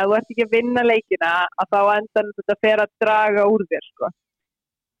heita þetta en ef þú ert ekki að vinna leikina að þá endan þetta fer að draga úr þér sko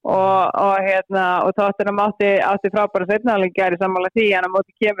og Tottenham átti frábæra seinnaháleik í sammála því en á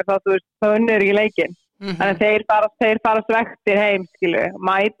móti kemur þá unnur ekki leikinn þannig þeir fara svektir heim skilu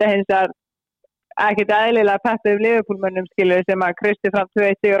mæta hins að ekkert eðlilega peppa yfir Liverpool-mönnum skilu sem að kristi fram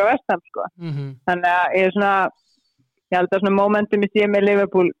 2-1 sigur á Vestham sko þannig að ég held að svona momentum ég sé með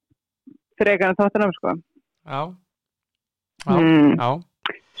Liverpool frekar en Tottenham sko já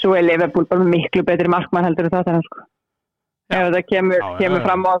svo er Liverpool bara miklu betri markmann heldur en Tottenham sko ef það kemur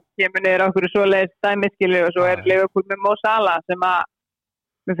fram og kemur niður okkur svoleiðis dæmiskilu og svo er Liverpool með Mo Salah sem að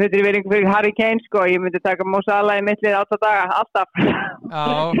með fyrir veringu fyrir Harry Kane sko ég myndi taka Mo Salah í mittlið 8 daga alltaf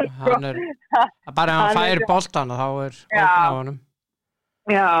já, hann er bara ef hann fær boltan þá er á honum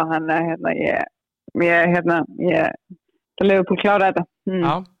já, hann ég það Liverpool klára þetta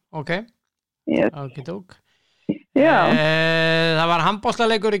já, ok yes. Það var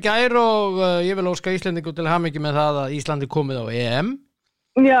handboltaleikur í gær og ég vil óska Íslendingu til hamingju með það að Íslandi komið á EM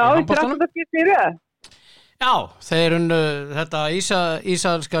já, þetta fyrir já, þeir unnu þetta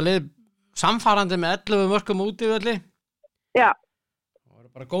ísraelska lið samfarandi með 11 mörkum út í velli já það voru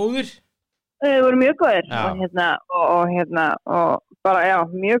bara góðir þeir voru mjög góðir og bara já,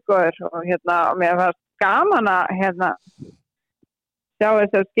 mjög góðir og mér fannst gaman að sjá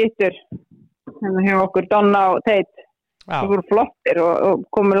þessar skyttur hjá okkur Donna og Teit það voru flottir og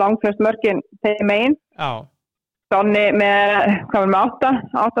komu langflest mörkin þeim megin Donni með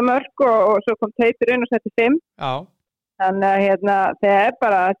 8 mörk og svo kom Teitur inn og setti 5 þannig að það er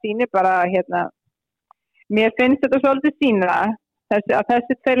bara sýnir bara mér finnst þetta svolítið sýna að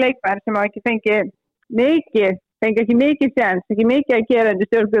þessi 2 leikmenn sem hafa ekki fengi ekki mikið séns, ekki mikið að gera undir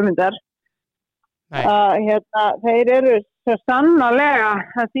stjórn Guðmundar þeir eru svo sannarlega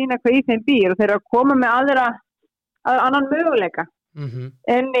að sýna hvað í þeim býr og þeir eru að koma með annan möguleika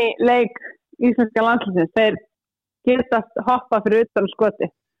inn í leik íslenska landsliðsins þeir getast hoppa fyrir utan skoti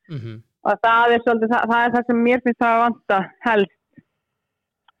og það svolítið, það það sem mér finnst það að vanta helst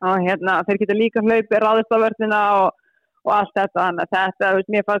og þeir geta líka hlaupið ráðist á vörnina og allt þetta, þannig að þetta,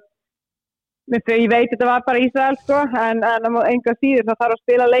 mér fannst ég veit þetta var bara Ísrael sko, en enga síður það þarf að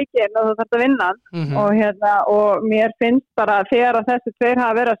spila leikinn og það þarf að vinna og mér finnst bara þegar að þessi tveir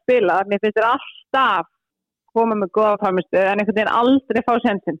hafa verið að spila, mér finnst þeir alltaf koma með góða framistu en einhvern veginn aldrei fá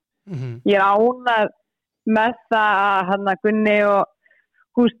sensin. Ég ánægð með það að Gunni og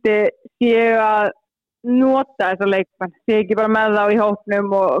Gústi séu að nota þessa leikmann, séu ekki bara með þá í hópnum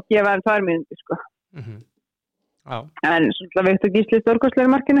og gefa þeim 2 mínútur sko. En svona Viktor Gísli stórkostlega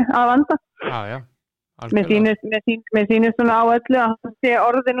markinu að vanda. Já. Mér sýnist svona á öllu að hann sé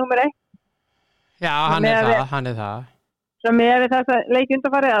orðið númer 1. Já, hann er það. Svo með þessa leiki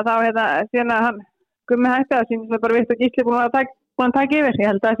undanfarið að þá síðan að hann Gummi hætti að sýnist það bara Viktor Gísli búin að taka yfir. Ég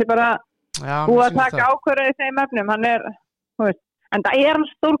held að það sé bara búið að taka ákvörðu í þeim efnum. Hann er, en það er hann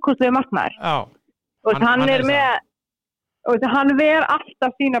stórkostlega markmaður. Já. Og hann er með, og hann ver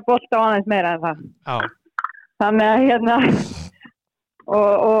alltaf sína bolta á aðeins meira en það. Já. Þannig að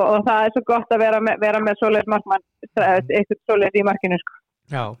og það er svo gott að vera með svoleiðis markmann, eitthvað svoleiðis í markinu sko.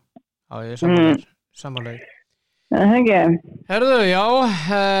 Já, ég er sammálaður. Herðu, já,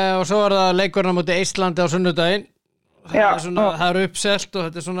 og svo er það leikurinn á móti Íslandi á sunnudaginn. Það er uppselt og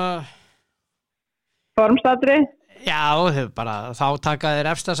þetta er svona formstatri. Já, þau bara þá taka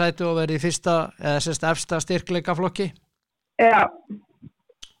þeir efsta sæti og verið í fyrsta efsta styrkleikaflokki. Já.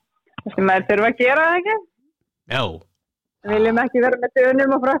 Þessi maður þurfa að gera það ekki? Já. Við viljum ekki vera með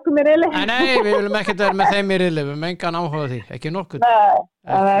dönum og frökkum í riðli. Nei, við viljum ekki vera með þeim í riðli, við engan áhuga því, ekki nokkuð. Nei,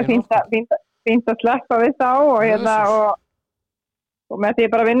 það er fínt að sleppa við þá og með því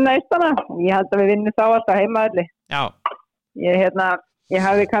bara vinna Íslana. Ég held að við vinnum þá alltaf heimavelli. Já. Ég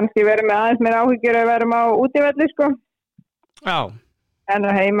hafði kannski verið með aðeins meira áhyggjur að vera á útivelli, sko. Já. En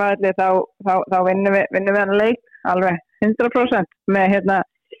á heimavelli þá vinnum við hann leik alveg 100% með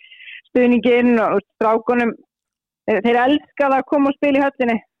stuðninginn og strákunum. Þeir elska það að koma og spila í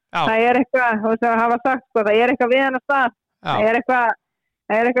höllinni. Já. Það er eitthvað, það hafa sagt sko, það er eitthvað við hann að stað. Það er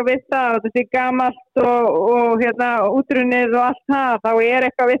eitthvað við það og þetta er gamalt og útrunnið og allt það. Þá er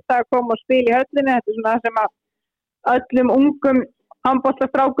eitthvað við það að koma og spila í höllinni. Þetta er svona sem að öllum ungum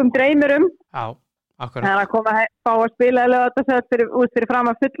handboltastrákum dreymir um. Já, akkurat. Það er að koma að fá að spila í Laugardalshöll út fyrir fram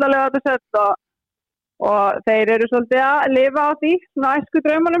að fylla Laugardalshöll og þeir eru svolítið að lifa á því, svona æsku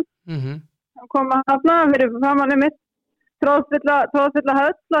draumunum. Koma þarna fyrir framann mitt tróðfulla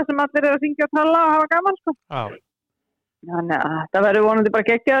höll sem allir eru að syngja og tala og hafa gaman sko. Þannig að þetta verður vonandi bara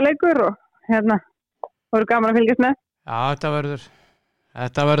geggjaða leikur og voru gaman að fylgjast með. Já, þetta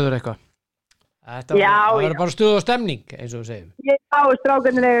verður eitthvað. Það verður bara stuð og stemning eins og við segjum. Já,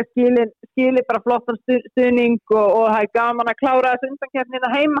 strákarnir eiga skilið bara flottan stuðning og það er gaman að klára þessu undankeppnina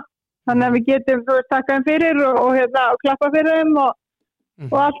heima. Þannig að við getum taka þeim fyrir og klappa fyrir þeim og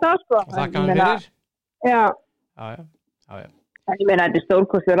allt það sko. Og þakka hann fyrir? Já. Já. Ég meina þetta er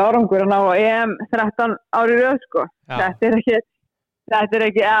stórkostlegur árangur að ná á EM 13 ári röð sko. Þetta er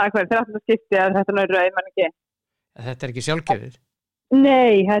ekki 13 skipti eða 13 ári röð, ég man ekki. Þetta er ekki sjálfgefið?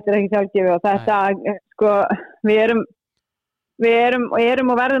 Nei, þetta er ekki sjálfgefið og þetta sko, við erum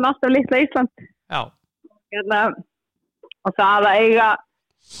og verðum alltaf litla Ísland. Já. Og það að eiga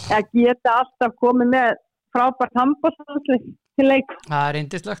að geta alltaf komið með frábært handboltalandslið til leik. Það er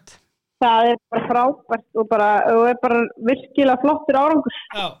yndislegt. Það er bara frábært og er bara virkilega flottur árangur.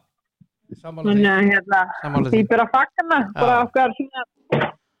 Já, sammála því. Því bara fagna, bara okkar svona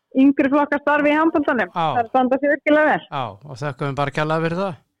yngri flokkar starfi í handboltanum. Það er standa sér virkilega vel. Já, og þökkum við bara kærlega fyrir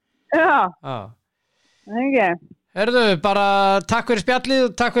það. Já. Okay. Herðu, bara takk fyrir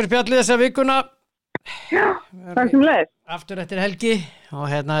spjallið þessa vikuna. Já, takk sem leið. Aftur eftir helgi og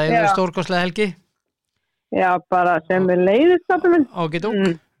er stórkostlega helgi. Já, bara sem við leiðist þetta minn.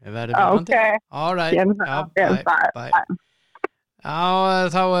 Okidók. Við verðum byrjandi. All right. Bye. Já,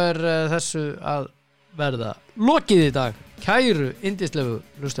 þá er þessu að verða lokið í dag. Kæru, yndislegu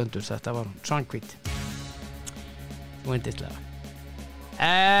hlustendur, þetta var Svanhvít og yndislega.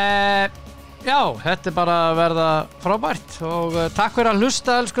 Já, þetta er bara að verða frábært og takk fyrir að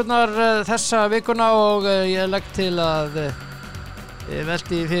hlusta elskurnar þessa vikuna og ég legg til að ég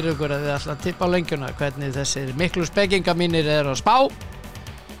velti fyrir ykkur að þið ætla að tippa á lengjuna hvernig þessir miklu spekinga mínir eru að spá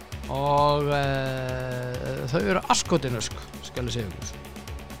og þau eru askotinusk skal ég segja ykkur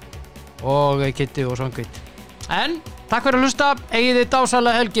og Kitty og Svanhvít en takk fyrir að hlusta, eigið þið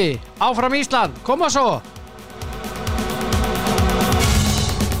dásalega helgi áfram Ísland, koma svo